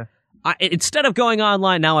 So, instead of going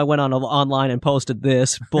online, now I went online and posted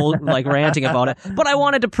this, like ranting about it. But I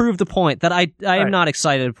wanted to prove the point that I am not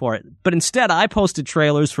excited for it. But instead, I posted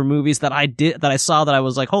trailers for movies that I saw that I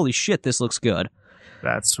was like, holy shit, this looks good.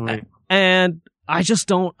 That's sweet. And I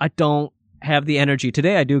don't have the energy.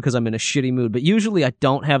 Today I do because I'm in a shitty mood, but usually I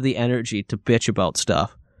don't have the energy to bitch about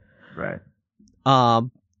stuff. Right.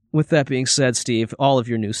 With that being said, Steve, all of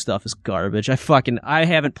your new stuff is garbage. I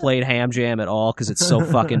haven't played Ham Jam at all because it's so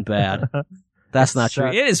fucking bad. That's not true.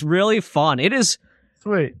 It is really fun. It is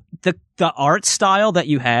sweet. The art style that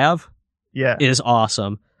you have is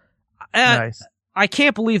awesome. Nice. I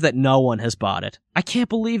can't believe that no one has bought it. I can't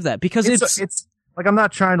believe that because it's like, I'm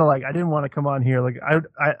not trying to like, I didn't want to come on here. Like,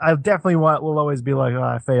 I definitely will always be like, oh,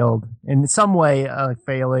 I failed in some way,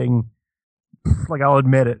 failing. Like, I'll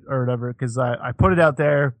admit it or whatever. Cause I put it out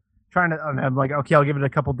there and I'm like, okay, I'll give it a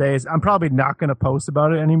couple days. I'm probably not going to post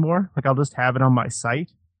about it anymore. Like, I'll just have it on my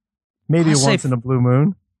site. Maybe once in a blue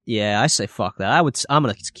moon. Yeah, I say fuck that. I'm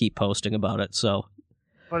going to keep posting about it. So,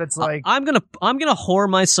 but it's like, I'm going to whore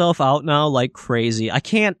myself out now like crazy. I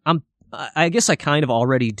guess I kind of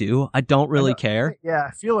already do. I don't really care. Yeah,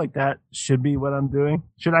 I feel like that should be what I'm doing.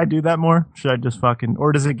 Should I do that more? Should I just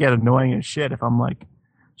or does it get annoying as shit if I'm like,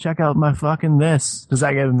 check out my fucking this? Does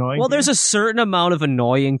that get annoying? Well, there's a certain amount of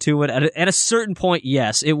annoying to it. At a certain point,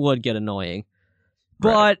 yes, it would get annoying.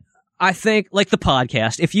 But I think, like the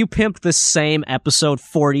podcast, if you pimped the same episode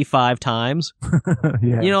 45 times,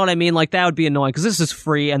 you know what I mean? Like, that would be annoying because this is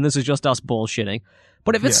free and this is just us bullshitting.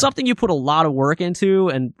 But if it's something you put a lot of work into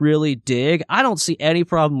and really dig, I don't see any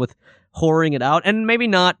problem with whoring it out. And maybe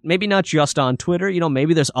not just on Twitter. You know,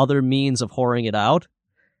 maybe there's other means of whoring it out.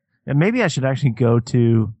 And maybe I should actually go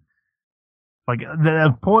to Like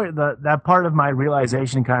the point, that part of my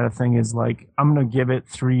realization kind of thing is like, I'm going to give it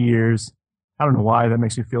 3 years. I don't know why that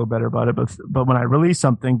makes me feel better about it, but when I release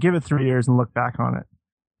something, give it 3 years and look back on it.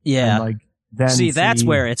 Yeah. And like, then see, that's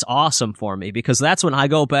where it's awesome for me, because that's when I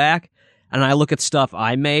go back and I look at stuff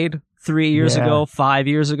I made 3 years ago, 5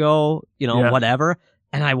 years ago, whatever,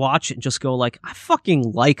 and I watch it and just go like, I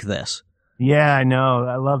fucking like this. Yeah, I know.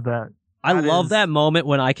 I love that. I love that moment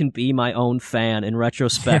when I can be my own fan in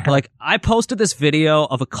retrospect. Like, I posted this video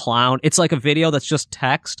of a clown. It's like a video that's just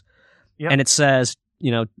text, and it says,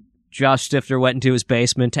 Josh Stifter went into his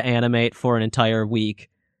basement to animate for an entire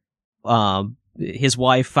week. His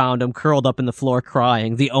wife found him curled up in the floor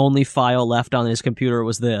crying. The only file left on his computer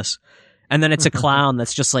was this. And then it's a clown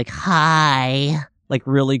that's just like, hi, like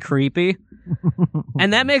really creepy.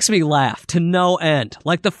 And that makes me laugh to no end.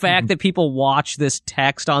 Like the fact that people watch this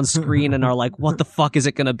text on screen and are like, what the fuck is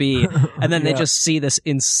it going to be? And then they just see this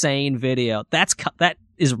insane video. That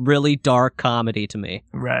is really dark comedy to me.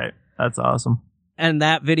 Right. That's awesome. And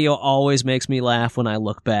that video always makes me laugh when I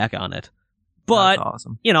look back on it. But, that's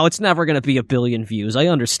awesome. It's never going to be 1 billion views. I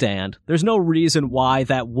understand. There's no reason why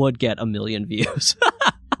that would get 1 million views.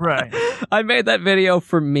 Right. I made that video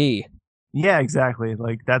for me. Yeah, exactly.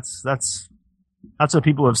 Like that's what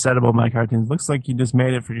people have said about my cartoons. Looks like you just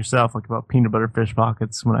made it for yourself, like about peanut butter fish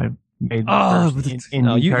pockets when I made the first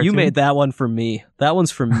no, you made that one for me. That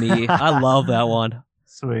one's for me. I love that one.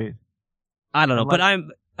 Sweet. I don't know, but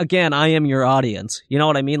I am your audience. You know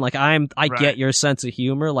what I mean? Like I get your sense of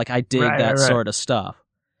humor. Like I dig that sort of stuff.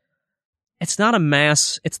 It's not a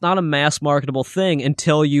mass marketable thing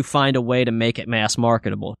until you find a way to make it mass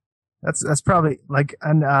marketable. That's probably like,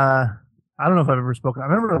 and I don't know if I've ever spoken. I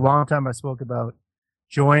remember a long time I spoke about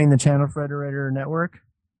joining the Channel Federator network.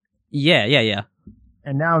 Yeah.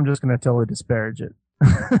 And now I'm just going to totally disparage it.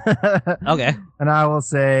 Okay. And I will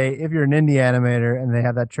say, if you're an indie animator and they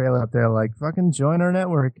have that trailer up there, like, fucking join our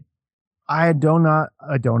network. A donut.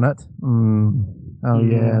 Oh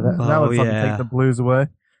yeah, that would fucking take the blues away.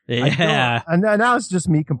 Yeah. And now it's just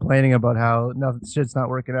me complaining about how shit's not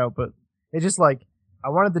working out, but it's just like, I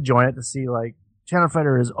wanted to join it to see, like, Channel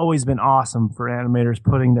Federator has always been awesome for animators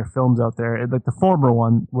putting their films out there. Like the former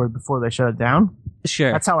one, where before they shut it down.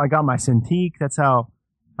 Sure. That's how I got my Cintiq. That's how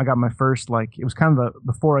I got my first, like, it was kind of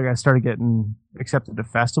before I started getting accepted to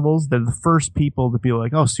festivals. They're the first people to be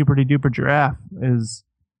like, oh, Super Duper Giraffe is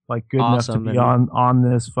like good enough to be on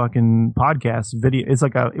this fucking podcast video.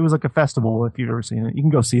 It was like a festival if you've ever seen it. You can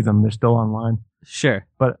go see them. They're still online. Sure.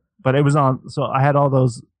 But it was on, so I had all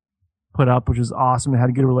those put up, which was awesome. I had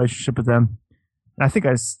a good relationship with them. And I think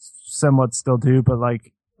I somewhat still do, but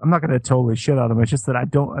like, I'm not going to totally shit on them. It's just that I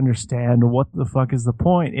don't understand what the fuck is the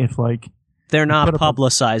point if like, they're not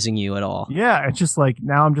publicizing you at all. Yeah. It's just like,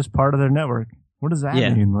 now I'm just part of their network. What does that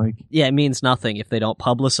mean? Like, yeah, it means nothing if they don't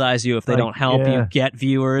publicize you, if they don't help you get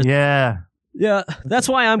viewers. Yeah. Yeah, that's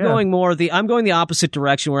why I'm going the opposite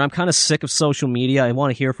direction, where I'm kind of sick of social media. I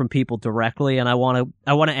want to hear from people directly, and I want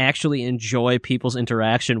to actually enjoy people's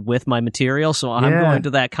interaction with my material. So I'm going to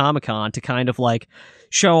that Comic-Con to kind of like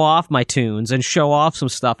show off my tunes and show off some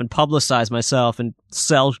stuff and publicize myself and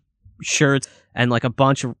sell shirts and like a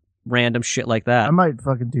bunch of random shit like that. I might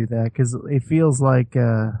fucking do that because it feels like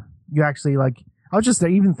you actually like. I was just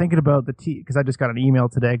even thinking about because I just got an email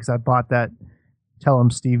today because I bought that Tell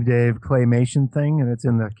 'em Steve Dave claymation thing, and it's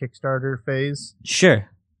in the Kickstarter phase. Sure.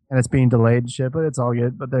 And it's being delayed and shit, but it's all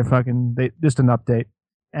good. But they're just an update.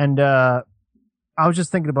 And I was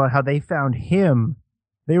just thinking about how they found him.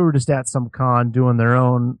 They were just at some con doing their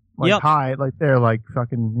own like they're like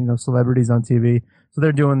fucking celebrities on TV, so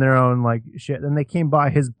they're doing their own like shit. And they came by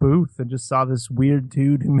his booth and just saw this weird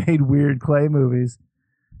dude who made weird clay movies.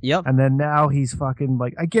 Yep. And then now he's fucking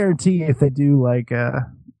like, I guarantee if they do I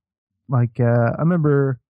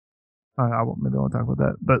remember, maybe I won't talk about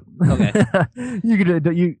that, but okay.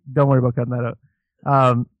 you don't worry about cutting that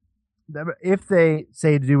out. If they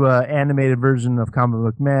say do a animated version of Comic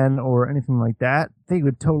Book Men or anything like that, they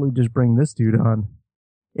would totally just bring this dude on.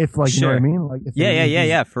 If like, you know what I mean? Like, if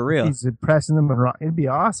yeah, for real. He's impressing them, it'd be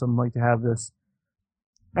awesome, like to have this.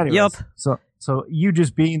 Anyways, yep. So you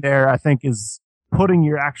just being there, I think, is putting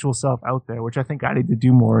your actual self out there, which I think I need to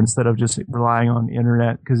do more instead of just relying on the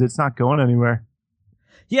internet because it's not going anywhere.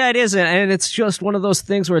 Yeah, it isn't. And it's just one of those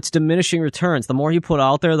things where it's diminishing returns. The more you put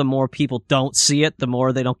out there, the more people don't see it, the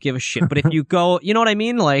more they don't give a shit. But if you go, you know what I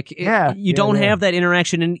mean? Like, you don't have that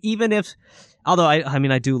interaction. And even if, although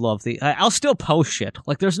I do love I'll still post shit.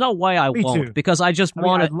 Like, there's no way I won't too. Because I just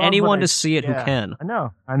want anyone to see it who can. I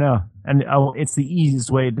know. And it's the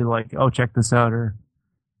easiest way to like, oh, check this out, or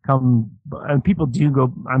come, and people do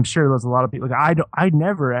go. I'm sure there's a lot of people. Like I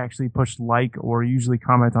never actually push like or usually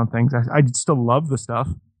comment on things. I still love the stuff.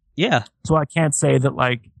 Yeah. So I can't say that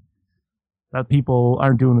like that people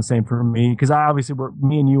aren't doing the same for me, because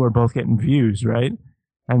me and you are both getting views, right?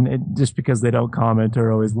 And just because they don't comment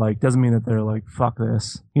or always like doesn't mean that they're like, fuck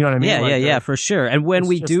this. You know what I mean? Yeah, like, for sure. And when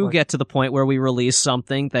we do like, get to the point where we release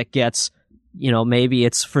something that gets, maybe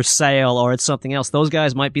it's for sale or it's something else, those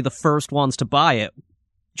guys might be the first ones to buy it.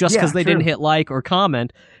 Just because they didn't hit like or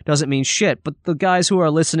comment doesn't mean shit. But the guys who are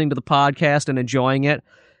listening to the podcast and enjoying it,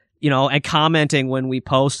 and commenting when we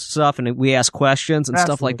post stuff and we ask questions and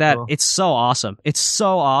stuff like that, it's so awesome. It's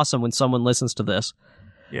so awesome when someone listens to this.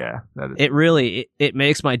 Yeah, that is. It really it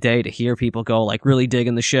makes my day to hear people go like really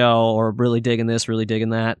digging the show or really digging this, really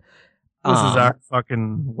digging that. This is our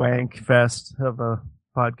fucking Wankfest of a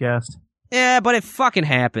podcast. Yeah, but it fucking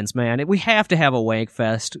happens, man. We have to have a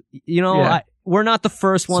Wankfest. We're not the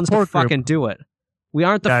first ones to fucking do it. We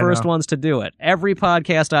aren't the first ones to do it. Every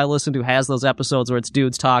podcast I listen to has those episodes where it's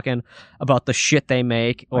dudes talking about the shit they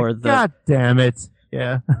make or God damn it.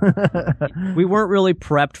 Yeah. We weren't really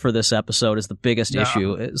prepped for this episode is the biggest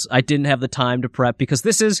issue. I didn't have the time to prep because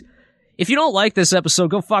if you don't like this episode,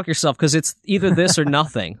 go fuck yourself, because it's either this or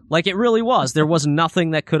nothing. Like it really was. There was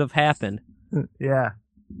nothing that could have happened. Yeah.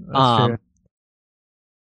 That's true.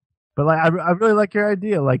 But like, I really like your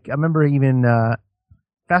idea. Like I remember even,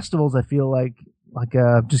 festivals, I feel like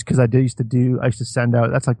just because I used to send out,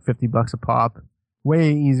 that's like $50 a pop.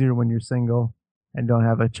 Way easier when you're single and don't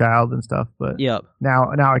have a child and stuff. But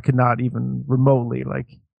now I could not even remotely like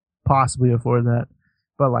possibly afford that.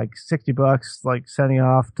 But like $60, like sending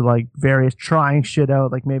off to like various trying shit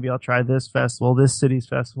out. Like maybe I'll try this festival, this city's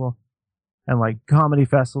festival, and like comedy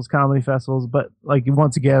festivals. But like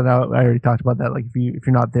once again, I already talked about that. Like if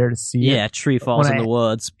you're not there to see it, tree falls in the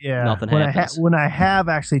woods. Yeah, nothing happens. When I have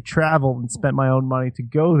actually traveled and spent my own money to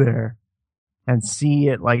go there and see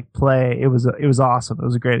it like play, it was awesome. It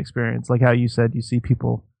was a great experience. Like how you said, you see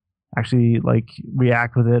people actually like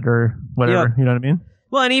react with it or whatever. Yep. You know what I mean?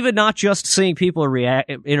 Well, and even not just seeing people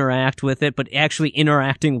interact with it, but actually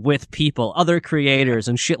interacting with people, other creators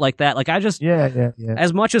and shit like that. Like I just,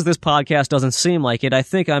 as much as this podcast doesn't seem like it, I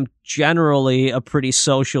think I'm generally a pretty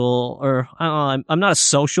social, or I'm not a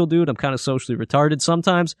social dude. I'm kind of socially retarded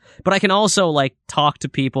sometimes, but I can also like talk to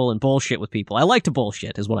people and bullshit with people. I like to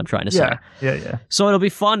bullshit is what I'm trying to say. Yeah. So it'll be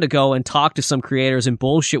fun to go and talk to some creators and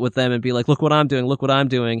bullshit with them and be like, look what I'm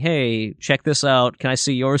doing. Hey, check this out. Can I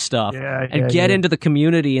see your stuff? And get into the community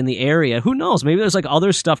in the area. Who knows? Maybe there's like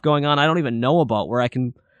other stuff going on I don't even know about where I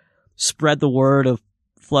can spread the word of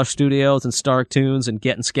Flush Studios and Stark Tunes and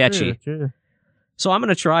getting sketchy. True. So I'm going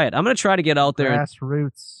to try it. I'm going to try to get out there and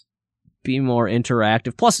be more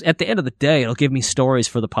interactive. Plus, at the end of the day, it'll give me stories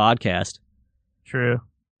for the podcast. True.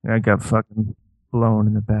 I got fucking blown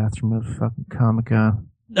in the bathroom at fucking Comic-Con.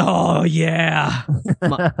 Oh, yeah.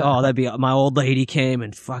 That'd be my old lady came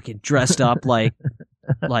and fucking dressed up like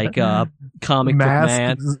comic book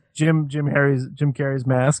man. Jim Carrey's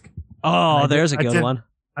mask. Oh, there's a good one.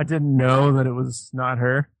 I didn't know that it was not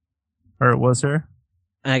her, or it was her.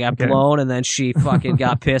 And I got blown, and then she fucking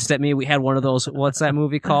got pissed at me. We had one of those, what's that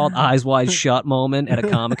movie called? Eyes Wide Shut moment at a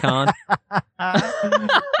Comic-Con.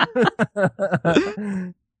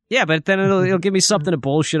 Yeah, but then it'll give me something to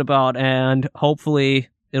bullshit about, and hopefully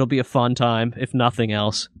it'll be a fun time, if nothing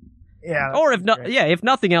else. Yeah. Or if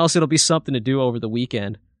nothing else, it'll be something to do over the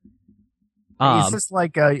weekend. Is this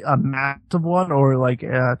like a massive one or like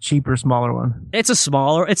a cheaper, smaller one?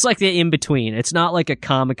 It's like the in-between. It's not like a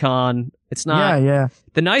Comic-Con. It's not. Yeah.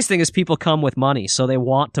 The nice thing is people come with money, so they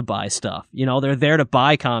want to buy stuff. They're there to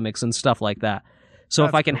buy comics and stuff like that. So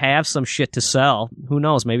if I can have some shit to sell, who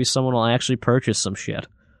knows? Maybe someone will actually purchase some shit.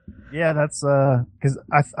 Yeah, that's because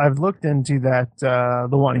I've looked into that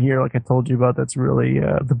the one here, like I told you about. That's really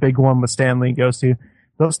the big one with Stanley goes to.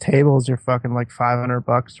 Those tables are fucking like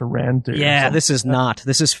 $500 to rent. This is not.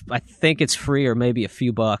 I think it's free or maybe a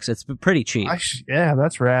few bucks. It's pretty cheap. Yeah,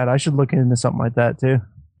 that's rad. I should look into something like that too.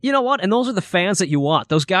 You know what? And those are the fans that you want.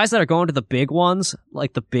 Those guys that are going to the big ones,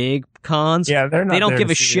 like the big cons. Yeah, they don't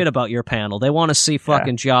give a shit about your panel. They want to see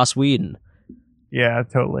fucking Joss Whedon. Yeah,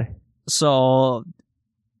 totally. So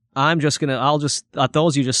at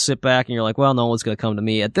those you just sit back and you're like, well, no one's going to come to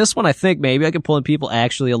me. At this one, I think maybe I can pull in people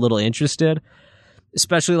actually a little interested.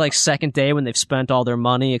 Especially like second day when they've spent all their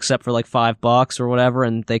money except for like $5 or whatever,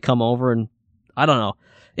 and they come over and I don't know.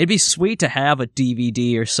 It'd be sweet to have a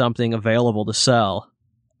DVD or something available to sell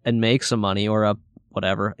and make some money or a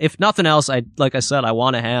whatever. If nothing else, like I said, I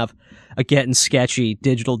want to have a Getting Sketchy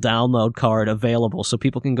digital download card available so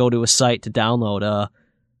people can go to a site to download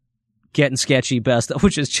Getting Sketchy Best,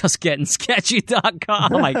 which is just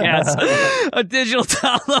gettingsketchy.com, I guess. A digital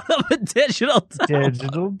download of a digital download.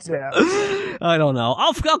 Digital download. I don't know.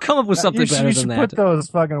 I'll come up with something better you than should that. put those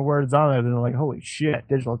fucking words on there, and they're like, holy shit,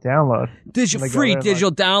 digital download. Free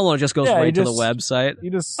digital download just goes right to the just- website.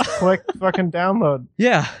 You just click fucking download.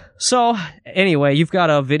 Yeah. So, anyway, you've got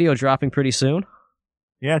a video dropping pretty soon.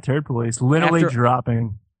 Yeah, Turd Police. Literally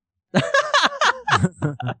dropping.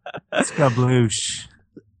 Skabloosh.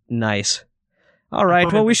 Nice. All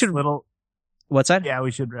right. Well, we should. What's that? Yeah,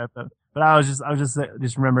 we should wrap up. But I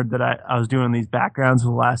just remembered that I was doing these backgrounds for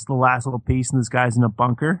the last little piece, and this guy's in a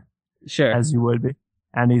bunker, Sure. as you would be,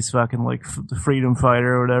 and he's fucking like the freedom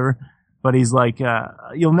fighter or whatever. But he's like,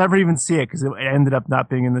 you'll never even see it because it ended up not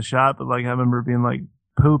being in the shot. But like, I remember being like,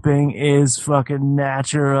 pooping is fucking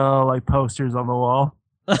natural, like posters on the wall.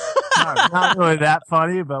 not really that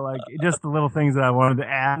funny, but like just the little things that I wanted to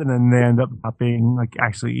add, and then they end up not being like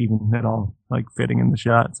actually even at all like fitting in the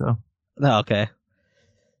shot. So okay,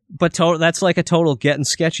 but that's like a total Getting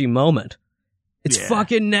Sketchy moment. It's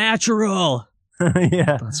fucking natural.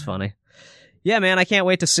 Yeah, that's funny. Yeah, man, I can't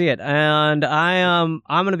wait to see it, and I'm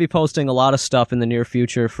going to be posting a lot of stuff in the near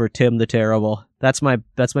future for Tim the Terrible. That's my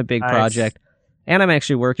big project, and I'm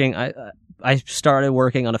actually working. I started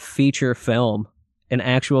working on a feature film. An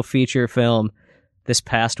actual feature film this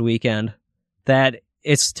past weekend that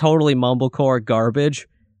it's totally mumblecore garbage,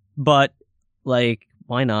 but like,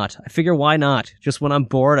 why not? I figure why not? Just when I'm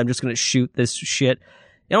bored, I'm just going to shoot this shit.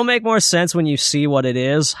 It'll make more sense when you see what it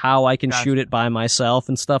is, how I can shoot it by myself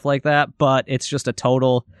and stuff like that, but it's just a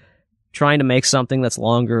total trying to make something that's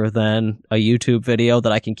longer than a YouTube video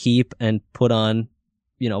that I can keep and put on,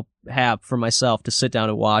 have for myself to sit down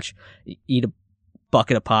and watch, eat a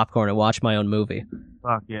bucket of popcorn and watch my own movie.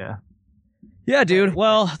 Fuck yeah. Yeah, dude.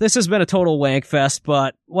 Well, this has been a total wank fest,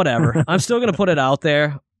 but whatever. I'm still going to put it out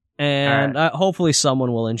there, and hopefully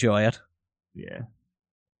someone will enjoy it. Yeah.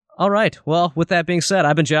 All right. Well, with that being said,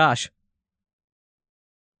 I've been Josh.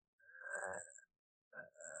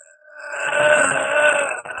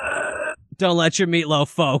 Don't let your meatloaf,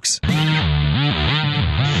 folks.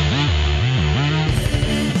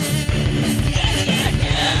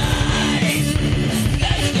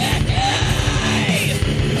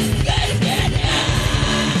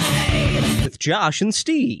 Josh and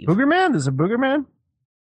Steve. Boogerman? There's a Boogerman?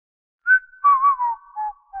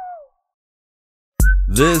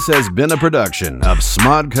 This has been a production of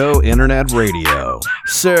Smodco Internet Radio.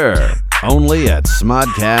 Sir, only at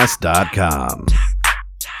smodcast.com.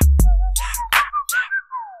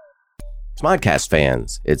 Smodcast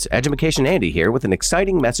fans, it's Edumacation Andy here with an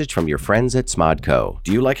exciting message from your friends at Smodco.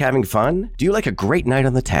 Do you like having fun? Do you like a great night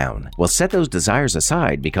on the town? Well, set those desires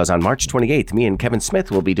aside because on March 28th, me and Kevin Smith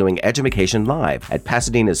will be doing Edumacation Live at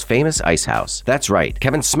Pasadena's famous Ice House. That's right,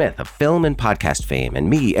 Kevin Smith of film and podcast fame and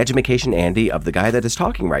me, Edumacation Andy of The Guy That Is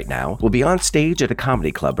Talking Right Now, will be on stage at a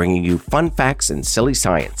comedy club bringing you fun facts and silly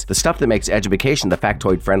science, the stuff that makes Edumacation the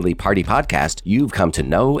factoid-friendly party podcast you've come to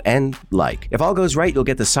know and like. If all goes right, you'll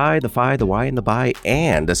get the psi, the phi, the y, and the bi,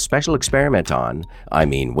 and a special experiment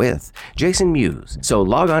with Jason Mewes. So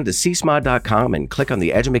log on to csmod.com and click on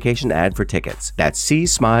the Edumacation ad for tickets. That's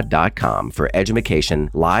csmod.com for Edumacation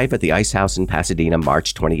live at the Ice House in Pasadena,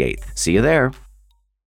 March 28th. See you there.